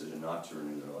make the decision not to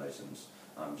renew their license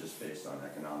just based on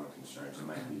economic concerns. It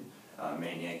might be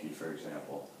Maine Yankee, for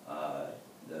example.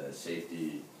 The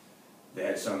safety, they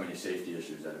had so many safety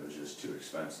issues that it was just too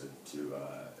expensive to,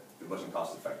 it wasn't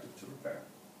cost effective to repair.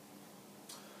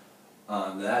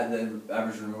 The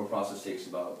average renewal process takes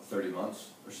about 30 months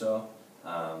or so.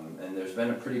 And there's been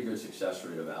a pretty good success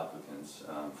rate of applicants.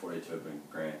 42 have been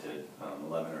granted,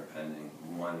 11 are pending,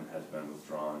 1 has been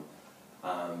withdrawn.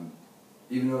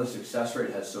 Even though the success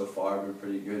rate has so far been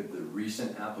pretty good, the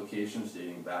recent applications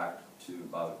dating back to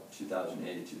about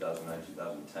 2008, 2009,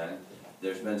 2010,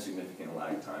 there's been significant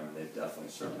lag time, and they've definitely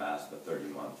surpassed the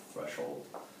 30-month threshold.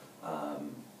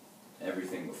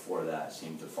 Everything before that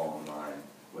seemed to fall in line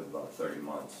with about 30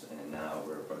 months, and now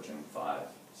we're approaching 5,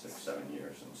 6, 7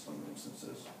 years in some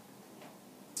instances.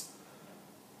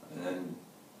 And then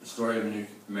the story of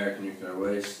American nuclear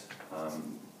waste,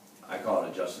 I call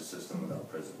it a justice system without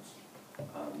prisons.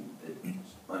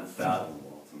 It's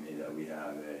unfathomable to me that we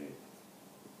have a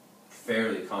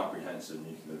fairly comprehensive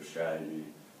nuclear strategy,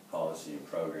 policy, and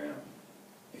program,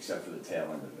 except for the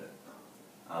tail end of it.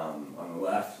 On the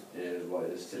left is what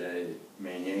is today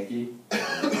Maine Yankee.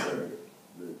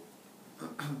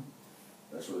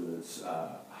 That's where this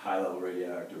high-level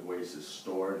radioactive waste is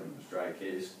stored and was dry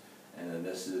cased. And then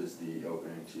this is the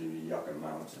opening to Yucca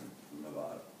Mountain in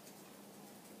Nevada.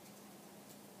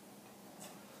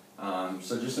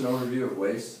 So just an overview of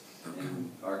waste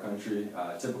in our country.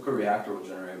 A typical reactor will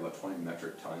generate about 20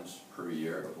 metric tons per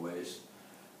year of waste.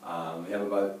 We have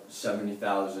about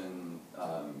 70,000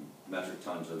 metric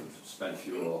tons of spent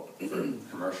fuel for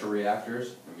commercial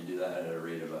reactors, and we do that at a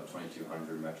rate of about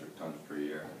 2,200 metric tons per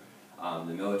year.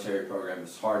 The military program,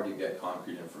 it's hard to get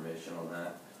concrete information on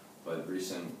that, but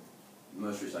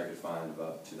most recent I could find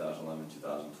about 2011,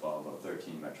 2012, about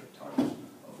 13 metric tons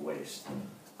of waste.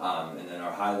 And then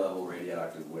our high-level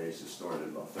radioactive waste is stored at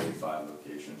about 35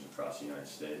 locations across the United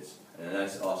States. And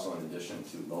that's also in addition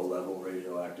to low-level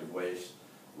radioactive waste,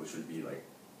 which would be like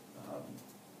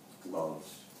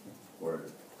gloves or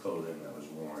clothing that was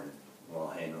worn while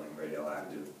handling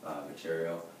radioactive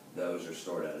material. Those are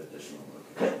stored at additional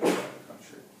locations around the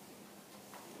country.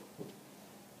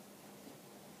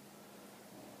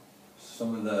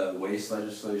 Some of the waste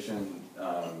legislation,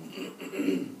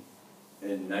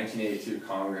 in 1982,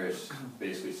 Congress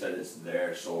basically said it's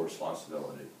their sole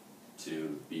responsibility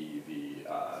to be the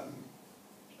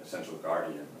essential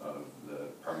guardian of the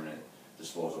permanent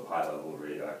disposal of high-level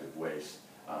radioactive waste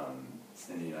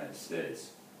in the United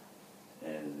States.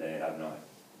 And they have not,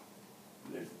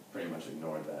 they've pretty much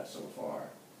ignored that so far.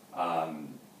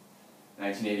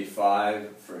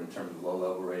 1985, in terms of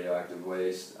low-level radioactive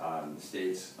waste, the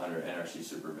states under NRC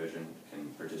supervision can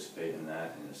participate in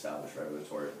that and establish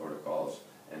regulatory protocols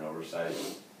and oversight.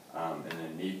 And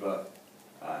then NEPA,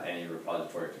 any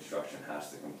repository construction has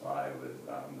to comply with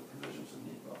the provisions of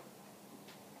NEPA.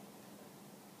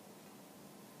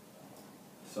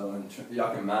 So in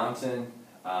Yucca Mountain,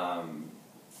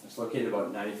 it's located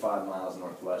about 95 miles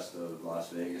northwest of Las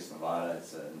Vegas, Nevada.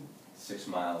 It's a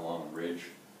 6-mile long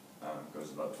ridge. It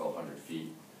goes about 1,200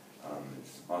 feet.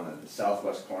 It's on the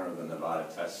southwest corner of the Nevada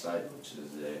test site, which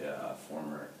is a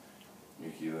former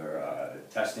nuclear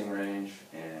testing range,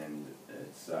 and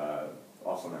it's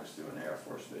also next to an Air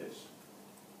Force base.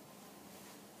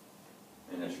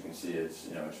 And as you can see, it's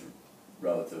it's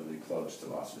relatively close to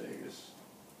Las Vegas.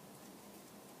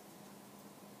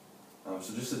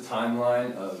 So just a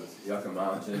timeline of Yucca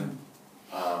Mountain.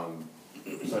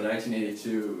 So in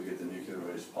 1982, we get the Nuclear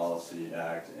Waste Policy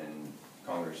Act, and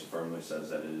Congress firmly says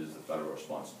that it is the federal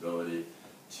responsibility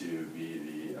to be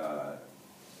the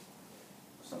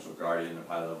essential guardian of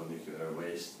high-level nuclear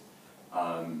waste.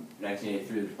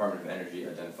 1983, the Department of Energy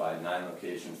identified 9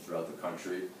 locations throughout the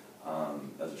country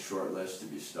as a short list to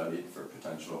be studied for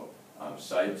potential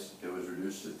sites. It was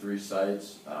reduced to 3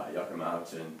 sites, Yucca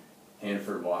Mountain,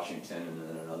 Hanford, Washington, and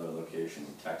then another location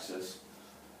in Texas.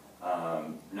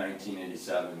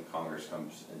 1987, Congress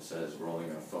comes and says we're only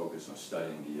going to focus on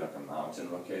studying the Yucca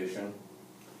Mountain location.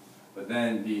 But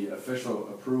then the official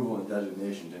approval and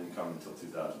designation didn't come until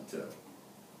 2002.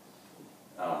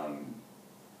 And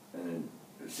then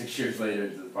 6 years later,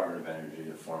 the Department of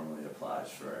Energy formally applies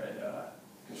for a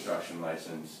construction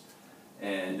license.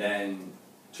 And then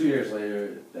 2 years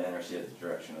later, the NRC, at the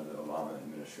direction of the Obama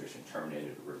administration,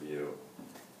 terminated the review.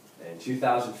 In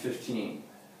 2015,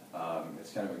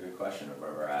 it's kind of a good question of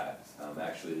where we're at.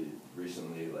 Actually,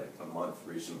 recently, like a month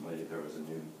recently, there was a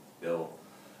new bill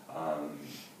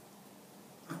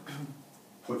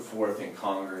put forth in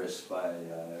Congress by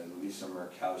Lisa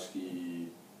Murkowski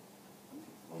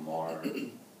Lamar,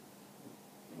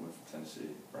 from Tennessee,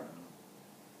 Brown.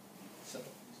 So,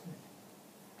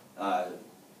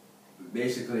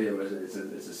 basically, it's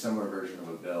a similar version of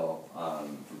a bill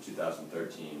from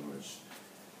 2013, which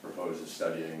proposes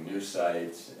studying new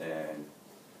sites and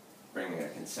bringing a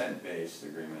consent-based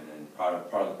agreement. And part of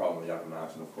the problem with Yucca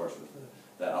Mountain, of course, was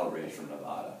the outrage from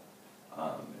Nevada,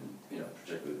 and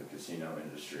particularly the casino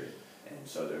industry. And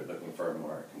so they're looking for a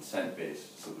more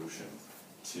consent-based solution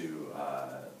to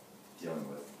dealing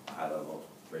with high-level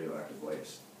radioactive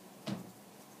waste.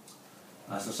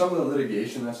 So some of the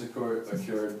litigation that's occurred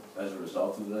as a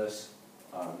result of this,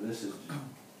 this is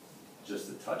just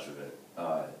a touch of it.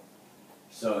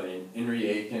 So in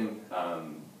Re-Aiken,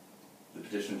 the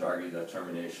petitioners argued that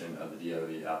termination of the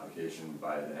DOE application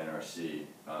by the NRC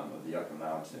of the Yucca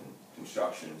Mountain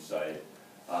construction site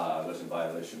was in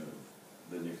violation of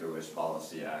the Nuclear Waste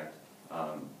Policy Act.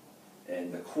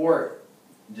 And the court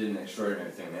did an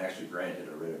extraordinary thing. They actually granted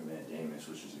a writ of mandamus,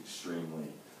 which is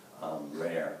extremely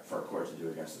rare for a court to do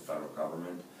against the federal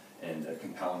government, and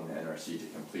compelling the NRC to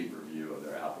complete review of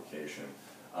their application.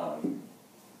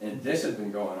 And this has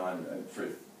been going on for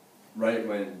right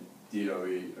when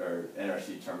DOE or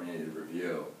NRC terminated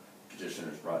review.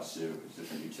 Petitioners brought suit,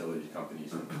 different utility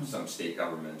companies and some state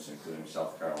governments, including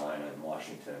South Carolina and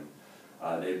Washington.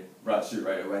 They brought suit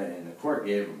right away, and the court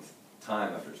gave them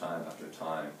time after time after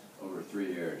time, over 3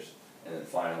 years, and then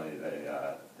finally they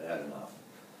had enough.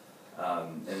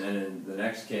 And then in the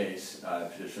next case,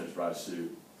 petitioners brought a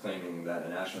suit claiming that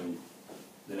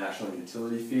the national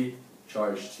utility fee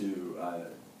charged to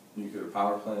nuclear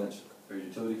power plants or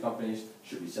utility companies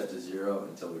should be set to 0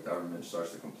 until the government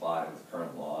starts to comply with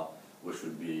current law, which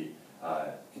would be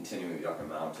continuing the Yucca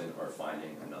Mountain or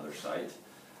finding another site.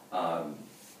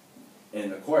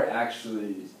 And the court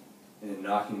actually, in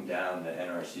knocking down the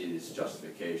NRC's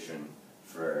justification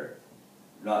for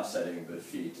not setting the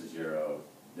fee to 0,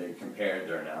 they compared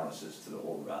their analysis to the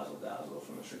old Razzle Dazzle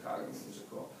from the Chicago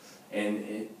musical.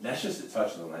 And that's just a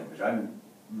touch of the language. I've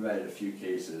read a few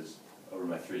cases over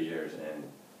my 3 years, and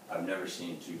I've never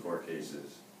seen 2 court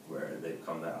cases where they've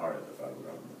come that hard at the federal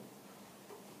government.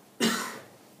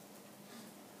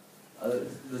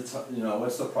 You know,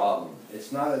 what's the problem?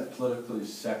 It's not a politically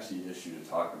sexy issue to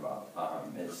talk about.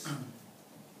 It's,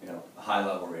 you know,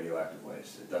 high-level radioactive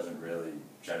waste. It doesn't really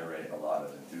generate a lot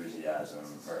of enthusiasm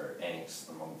or angst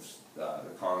amongst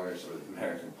the Congress or the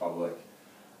American public.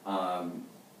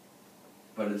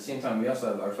 But at the same time, we also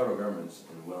have our federal government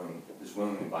is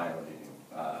willingly violating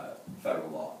federal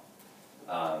law.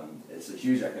 It's a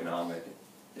huge economic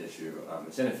issue.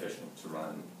 It's inefficient to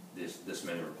run this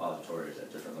many repositories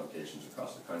at different locations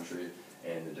across the country,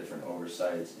 and the different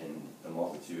oversights and the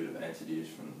multitude of entities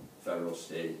from federal,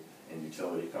 state, and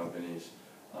utility companies.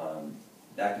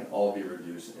 That can all be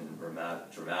reduced and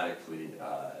dramatically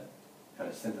kind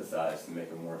of synthesized to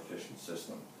make a more efficient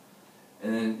system.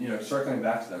 And then, you know, circling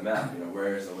back to the map, you know,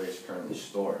 where is the waste currently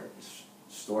stored? It's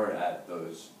stored at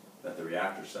the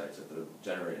reactor sites, at the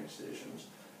generating stations.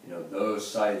 You know, those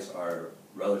sites are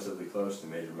relatively close to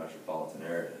major metropolitan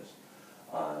areas.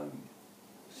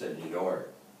 Say New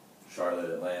York, Charlotte,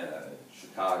 Atlanta,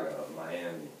 Chicago,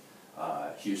 Miami,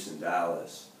 Houston,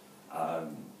 Dallas.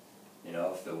 You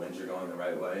know, if the winds are going the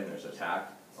right way and there's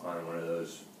attack on one of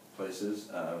those places,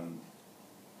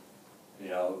 you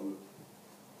know,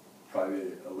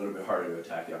 probably a little bit harder to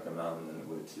attack Yucca Mountain than it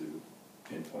would to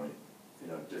pinpoint, you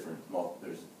know, there's a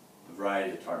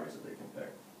variety of targets that they can pick.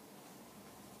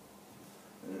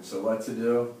 And so what to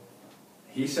do?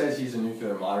 He says he's a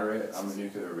nuclear moderate, I'm a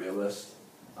nuclear realist.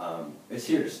 It's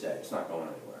here to stay, it's not going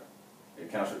anywhere. It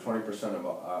accounts for 20% of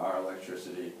our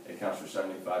electricity, it accounts for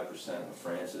 75% of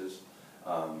France's.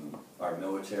 Our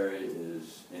military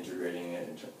is integrating it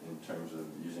in terms of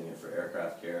using it for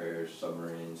aircraft carriers,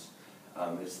 submarines.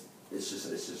 It's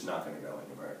just not going to go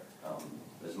anywhere.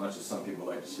 As much as some people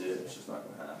like to see it, it's just not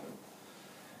going to happen.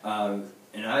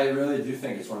 And I really do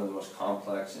think it's one of the most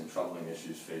complex and troubling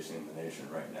issues facing the nation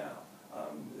right now.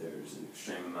 There's an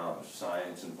extreme amount of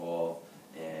science involved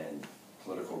and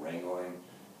political wrangling,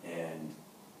 and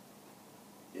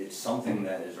it's something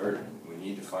that is urgent. We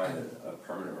need to find a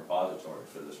permanent repository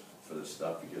for this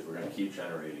stuff, because we're going to keep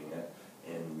generating it,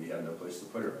 and we have no place to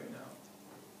put it right now.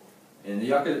 And the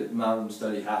Yucca Mountain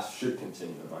study should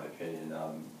continue, in my opinion.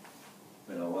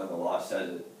 You know, when the law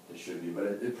says it should be, but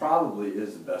it probably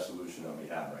is the best solution that we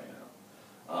have right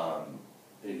now.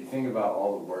 If you think about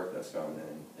all the work that's gone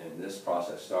in, and this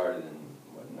process started in,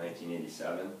 what,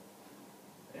 1987,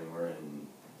 and we're in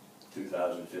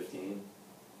 2015.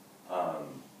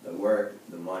 The work,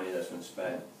 the money that's been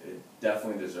spent, it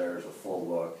definitely deserves a full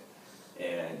look.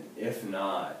 And if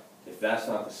that's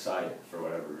not the site for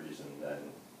whatever reason,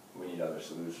 then we need other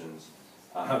solutions.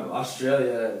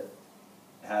 Australia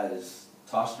has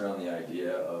tossed around the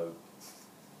idea of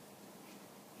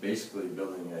basically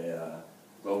building a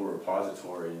global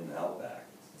repository in the Outback,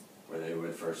 where they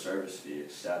would, for a service fee,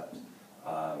 accept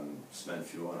spent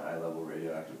fuel and high-level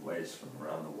radioactive waste from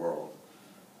around the world.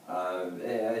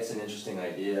 Yeah, it's an interesting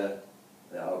idea.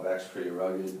 The Outback's pretty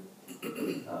rugged.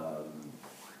 How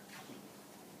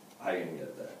are you going to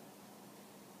get there?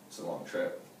 It's a long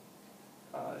trip.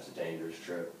 It's a dangerous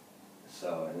trip.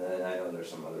 So, and then I know there's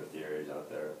some other theories out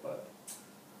there, but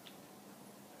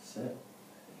that's it. Any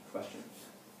questions?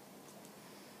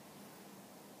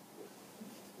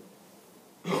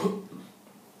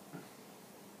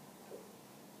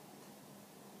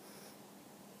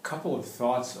 Couple of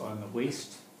thoughts on the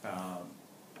waste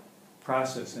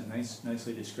process, and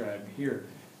nicely described here.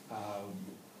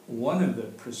 One of the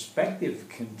prospective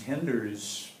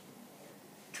contenders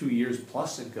 2 years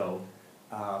plus ago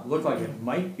looked like it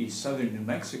might be southern New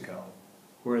Mexico,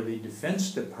 where the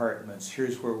Defense Department's,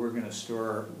 here's where we're going to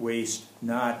store waste,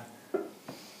 not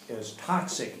as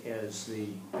toxic as the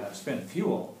spent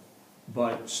fuel,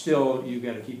 but still you've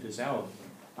got to keep this out.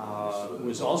 It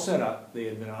was all set up. They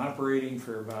had been operating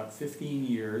for about 15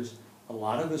 years. A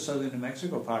lot of the southern New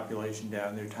Mexico population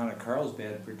down there, town of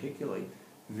Carlsbad particularly,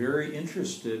 very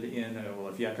interested in, well,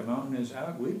 if Yucca Mountain is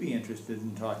out, we'd be interested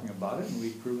in talking about it, and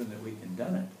we've proven that we can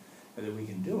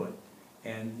do it.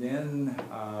 And then,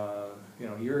 you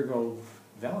know, a year ago,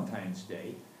 Valentine's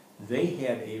Day, they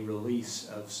had a release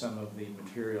of some of the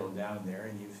material down there,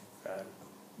 and you've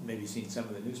maybe seen some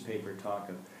of the newspaper talk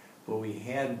of, well, we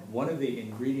had one of the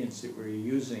ingredients that we were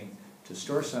using to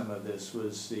store some of this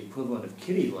was the equivalent of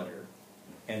kitty litter,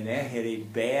 and that had a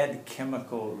bad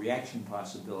chemical reaction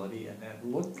possibility, and that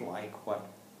looked like what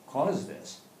caused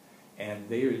this. And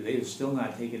they've still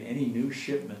not taken any new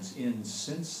shipments in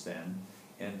since then,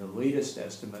 And the latest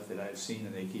estimate that I've seen,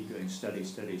 and they keep doing study,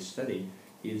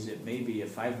 is it may be a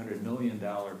 $500 million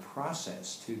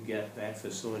process to get that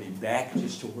facility back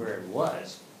just to where it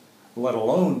was, let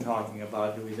alone talking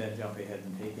about do we then jump ahead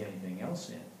and take anything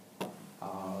else in.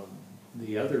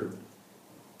 The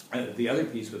other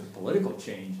piece with the political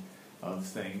change of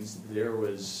things, there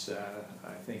was,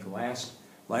 I think last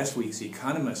week's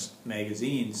Economist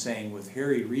magazine saying with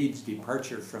Harry Reid's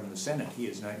departure from the Senate, he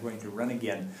is not going to run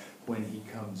again when he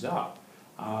comes up.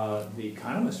 The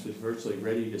Economist was virtually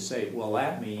ready to say, well,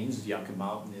 that means Yucca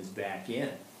Mountain is back in.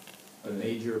 A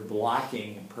major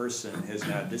blocking person has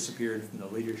now disappeared from the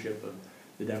leadership of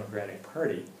the Democratic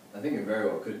Party. I think it very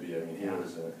well could be. I mean, he Yeah.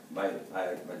 was my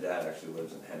dad actually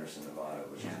lives in Henderson, Nevada,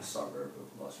 which is a suburb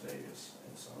of Las Vegas,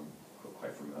 and so I'm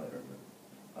quite familiar with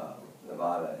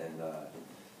Nevada.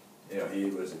 And he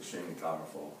was extremely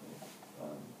powerful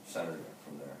senator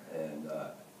from there.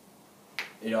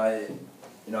 And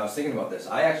I was thinking about this.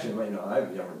 I actually, I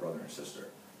have a younger brother and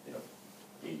sister, 8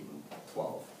 and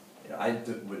 12. I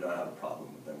would not have a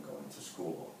problem with them going to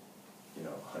school,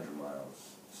 100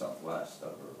 miles southwest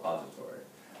of a repository.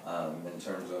 In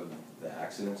terms of the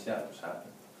accidents, yeah, it just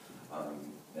happened.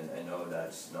 And I know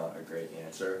that's not a great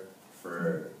answer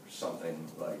for something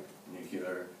like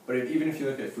nuclear, but even if you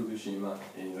look at Fukushima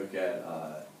and you look at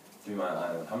 3 Mile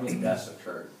Island, how many deaths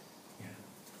occurred?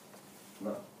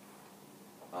 No.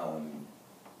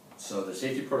 So the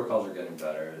safety protocols are getting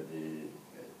better.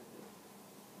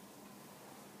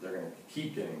 They're going to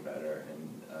keep getting better,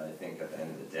 and I think at the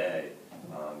end of the day,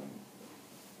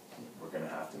 we're going to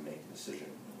have to make a decision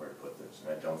where to put this. And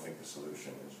I don't think the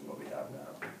solution is what we have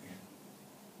now.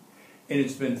 And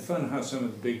it's been fun how some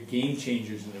of the big game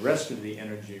changers in the rest of the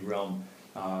energy realm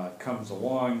comes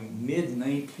along.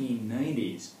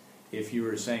 Mid-1990s, if you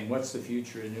were saying, what's the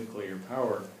future of nuclear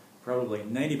power, probably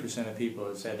 90% of people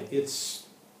have said it's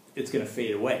going to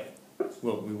fade away.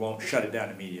 Well, we won't shut it down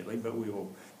immediately, but we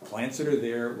will. Plants that are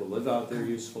there will live out their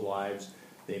useful lives.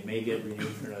 They may get renewed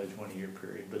for another 20-year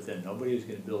period, but then nobody is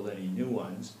going to build any new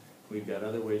ones. We've got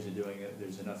other ways of doing it.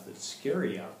 There's enough that's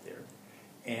scary out there.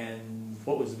 And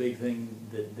what was the big thing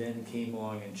that then came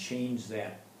along and changed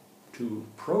that to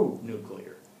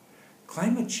pro-nuclear?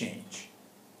 Climate change.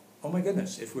 Oh my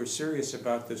goodness, if we're serious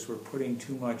about this, we're putting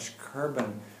too much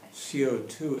carbon,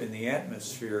 CO2 in the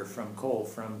atmosphere from coal,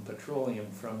 from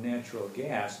petroleum, from natural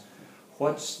gas.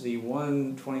 What's the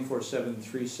one 24/7,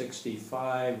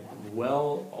 365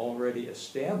 well already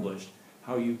established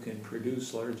how you can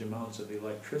produce large amounts of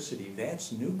electricity?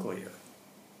 That's nuclear.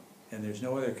 And there's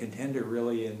no other contender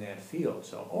really in that field.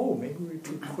 So, maybe we're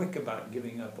too quick about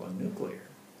giving up on nuclear.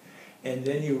 And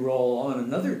then you roll on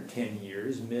another 10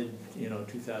 years,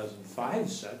 mid-2005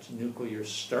 such, nuclear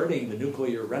starting, the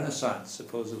nuclear renaissance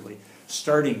supposedly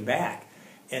starting back.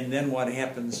 And then what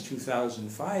happens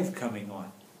 2005 coming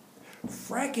on?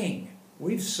 Fracking.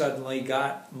 We've suddenly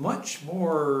got much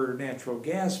more natural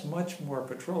gas, much more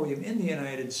petroleum in the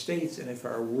United States, and if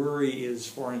our worry is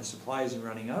foreign supplies and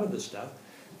running out of the stuff,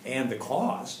 and the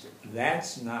cost,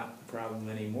 that's not the problem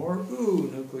anymore.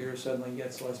 Ooh, nuclear suddenly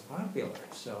gets less popular.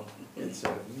 So it's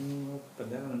up and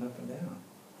down and up and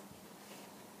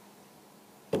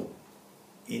down.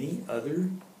 Any other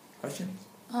questions?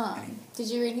 Did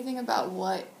you read anything about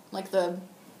what, the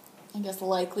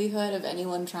likelihood of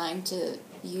anyone trying to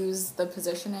use the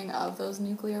positioning of those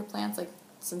nuclear plants,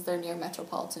 since they're near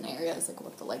metropolitan areas,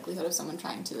 what the likelihood of someone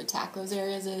trying to attack those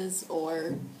areas is,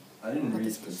 or I didn't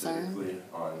read specifically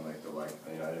on I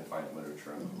didn't find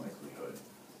literature on the likelihood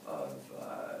of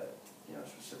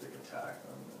specific attack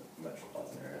on the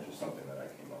metropolitan areas, just something that I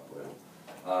came up with.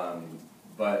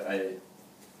 But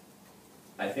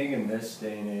I think in this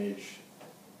day and age,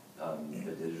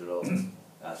 the digital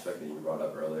aspect that you brought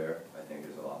up earlier, I think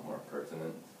is a lot more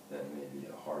pertinent than maybe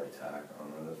a heart attack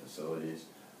on one of the facilities.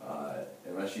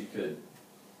 Unless you could,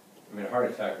 a heart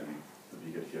attack would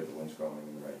be good if you had the winds going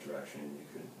in the right direction and you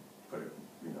could put it,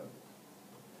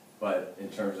 But in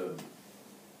terms of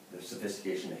the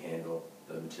sophistication to handle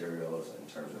the materials, in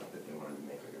terms of if they wanted to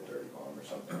make a dirty bomb or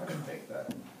something, I don't think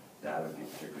that would be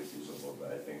particularly feasible.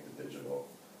 But I think the digital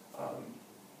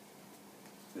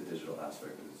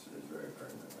aspect is very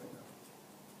pertinent right now.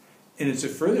 And it's a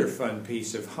further fun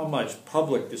piece of how much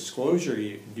public disclosure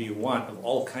do you want of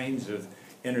all kinds of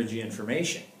energy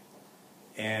information.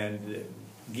 And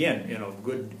again,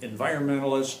 good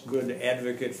environmentalist, good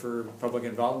advocate for public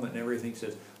involvement and everything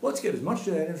says, let's get as much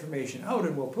of that information out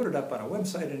and we'll put it up on a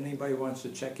website and anybody who wants to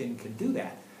check in can do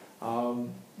that.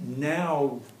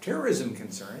 Now, terrorism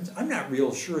concerns, I'm not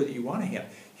real sure that you want to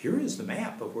have here is the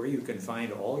map of where you can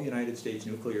find all United States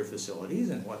nuclear facilities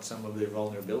and what some of their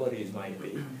vulnerabilities might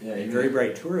be. Yeah, And even- very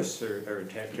bright tourists or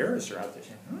terrorists are out there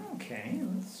saying, oh, okay,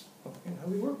 how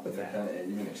do we work with that?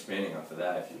 Even expanding off of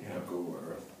that, if you Yeah. Google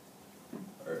Earth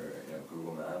or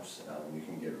Google Maps, you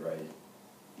can get right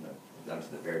down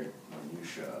to the very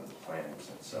minutia of the plans.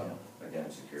 And so again,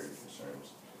 security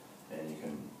concerns, and you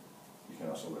can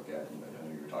also look at I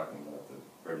know you were talking about the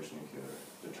British nuclear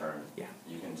deterrent. Yeah.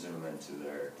 You can zoom into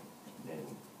their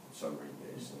submarine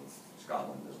base in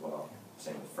Scotland as well.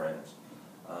 Same with France.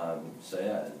 So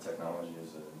yeah, the technology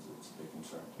it's a big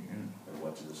concern, and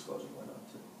what to disclose and what not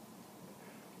to.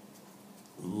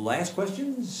 Last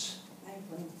questions? I have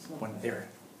one small One question. there.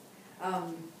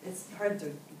 It's hard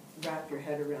to wrap your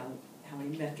head around how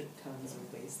many metric tons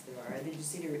of waste there are. Did you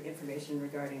see the information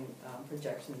regarding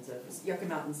projections of Yucca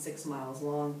Mountain 6 miles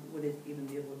long? Would it even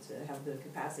be able to have the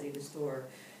capacity to store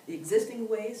the existing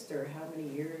waste, or how many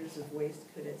years of waste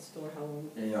could it store? How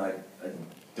long? I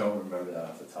don't remember that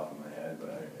off the top of my head, but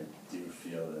I do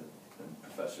feel that, and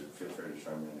Professor, feel free to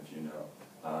chime in if you know,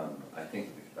 I think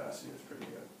that the capacity is pretty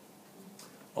good.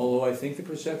 Although I think the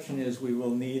perception is we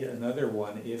will need another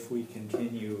one if we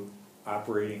continue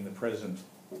operating the present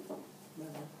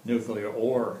nuclear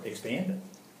or expand it.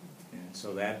 And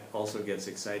so that also gets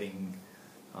exciting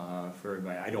for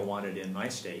everybody. I don't want it in my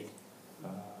state.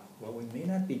 Well, we may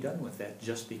not be done with that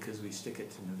just because we stick it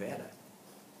to Nevada.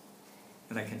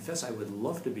 And I confess I would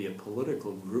love to be a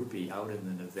political groupie out in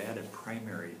the Nevada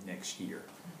primary next year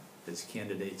as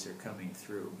candidates are coming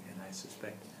through, and I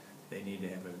suspect they need to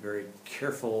have a very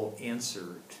careful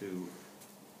answer to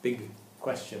big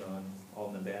question on all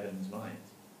Nevadans' minds.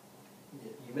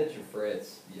 You mentioned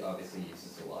France, he obviously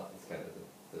uses a lot, it's kind of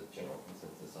the general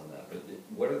consensus on that, but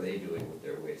what are they doing with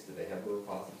their waste? Do they have a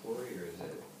repository, or is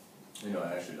it?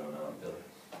 I actually don't know.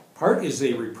 Part is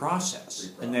they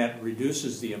reprocess, and that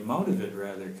reduces the amount of it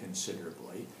rather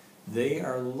considerably. They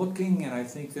are looking, and I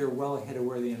think they're well ahead of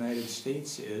where the United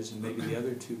States is, and maybe the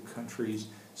other two countries,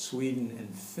 Sweden and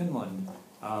Finland,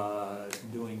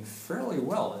 doing fairly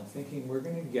well and thinking we're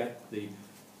going to get the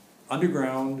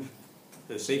underground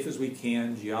as safe as we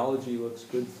can. Geology looks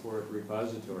good for a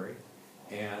repository.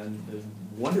 And the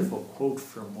wonderful quote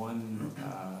from one,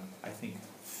 I think,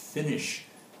 Finnish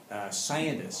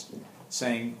scientist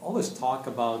saying, all this talk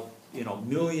about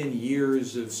million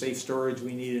years of safe storage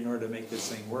we need in order to make this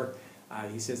thing work.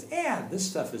 He says, this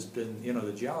stuff has been,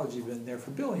 the geology has been there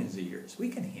for billions of years. We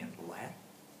can handle that.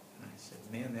 And I said,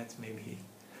 man, that's maybe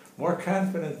more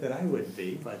confident than I would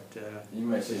be, but You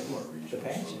might say a more regional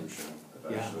passion. solution,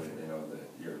 eventually,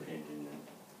 the European Union.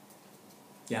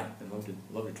 yeah, I'd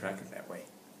love to track it that way.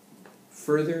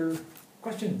 Further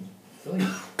questions? Please,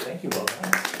 thank you, well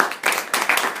done.